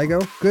Persia Lego,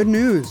 good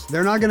news.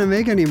 They're not going to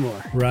make any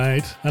more.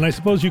 Right. And I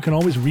suppose you can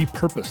always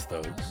repurpose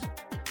those.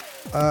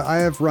 I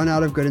have run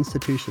out of good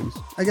institutions.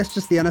 I guess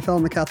just the NFL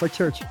and the Catholic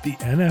Church. The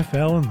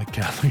NFL and the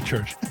Catholic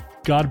Church.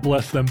 God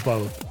bless them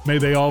both. May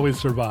they always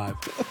survive.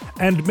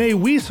 And may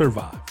we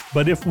survive.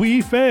 But if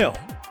we fail,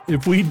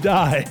 if we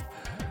die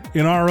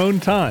in our own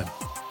time,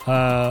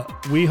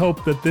 we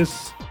hope that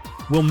this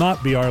will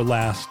not be our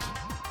last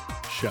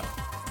show.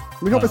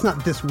 We hope it's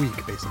not this week,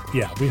 basically.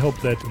 Yeah, we hope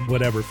that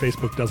whatever,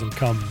 Facebook doesn't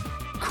come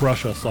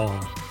crush us all.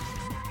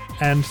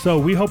 And so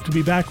we hope to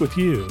be back with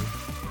you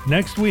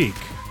next week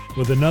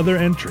with another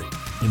entry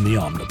in the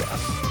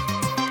Omnibus.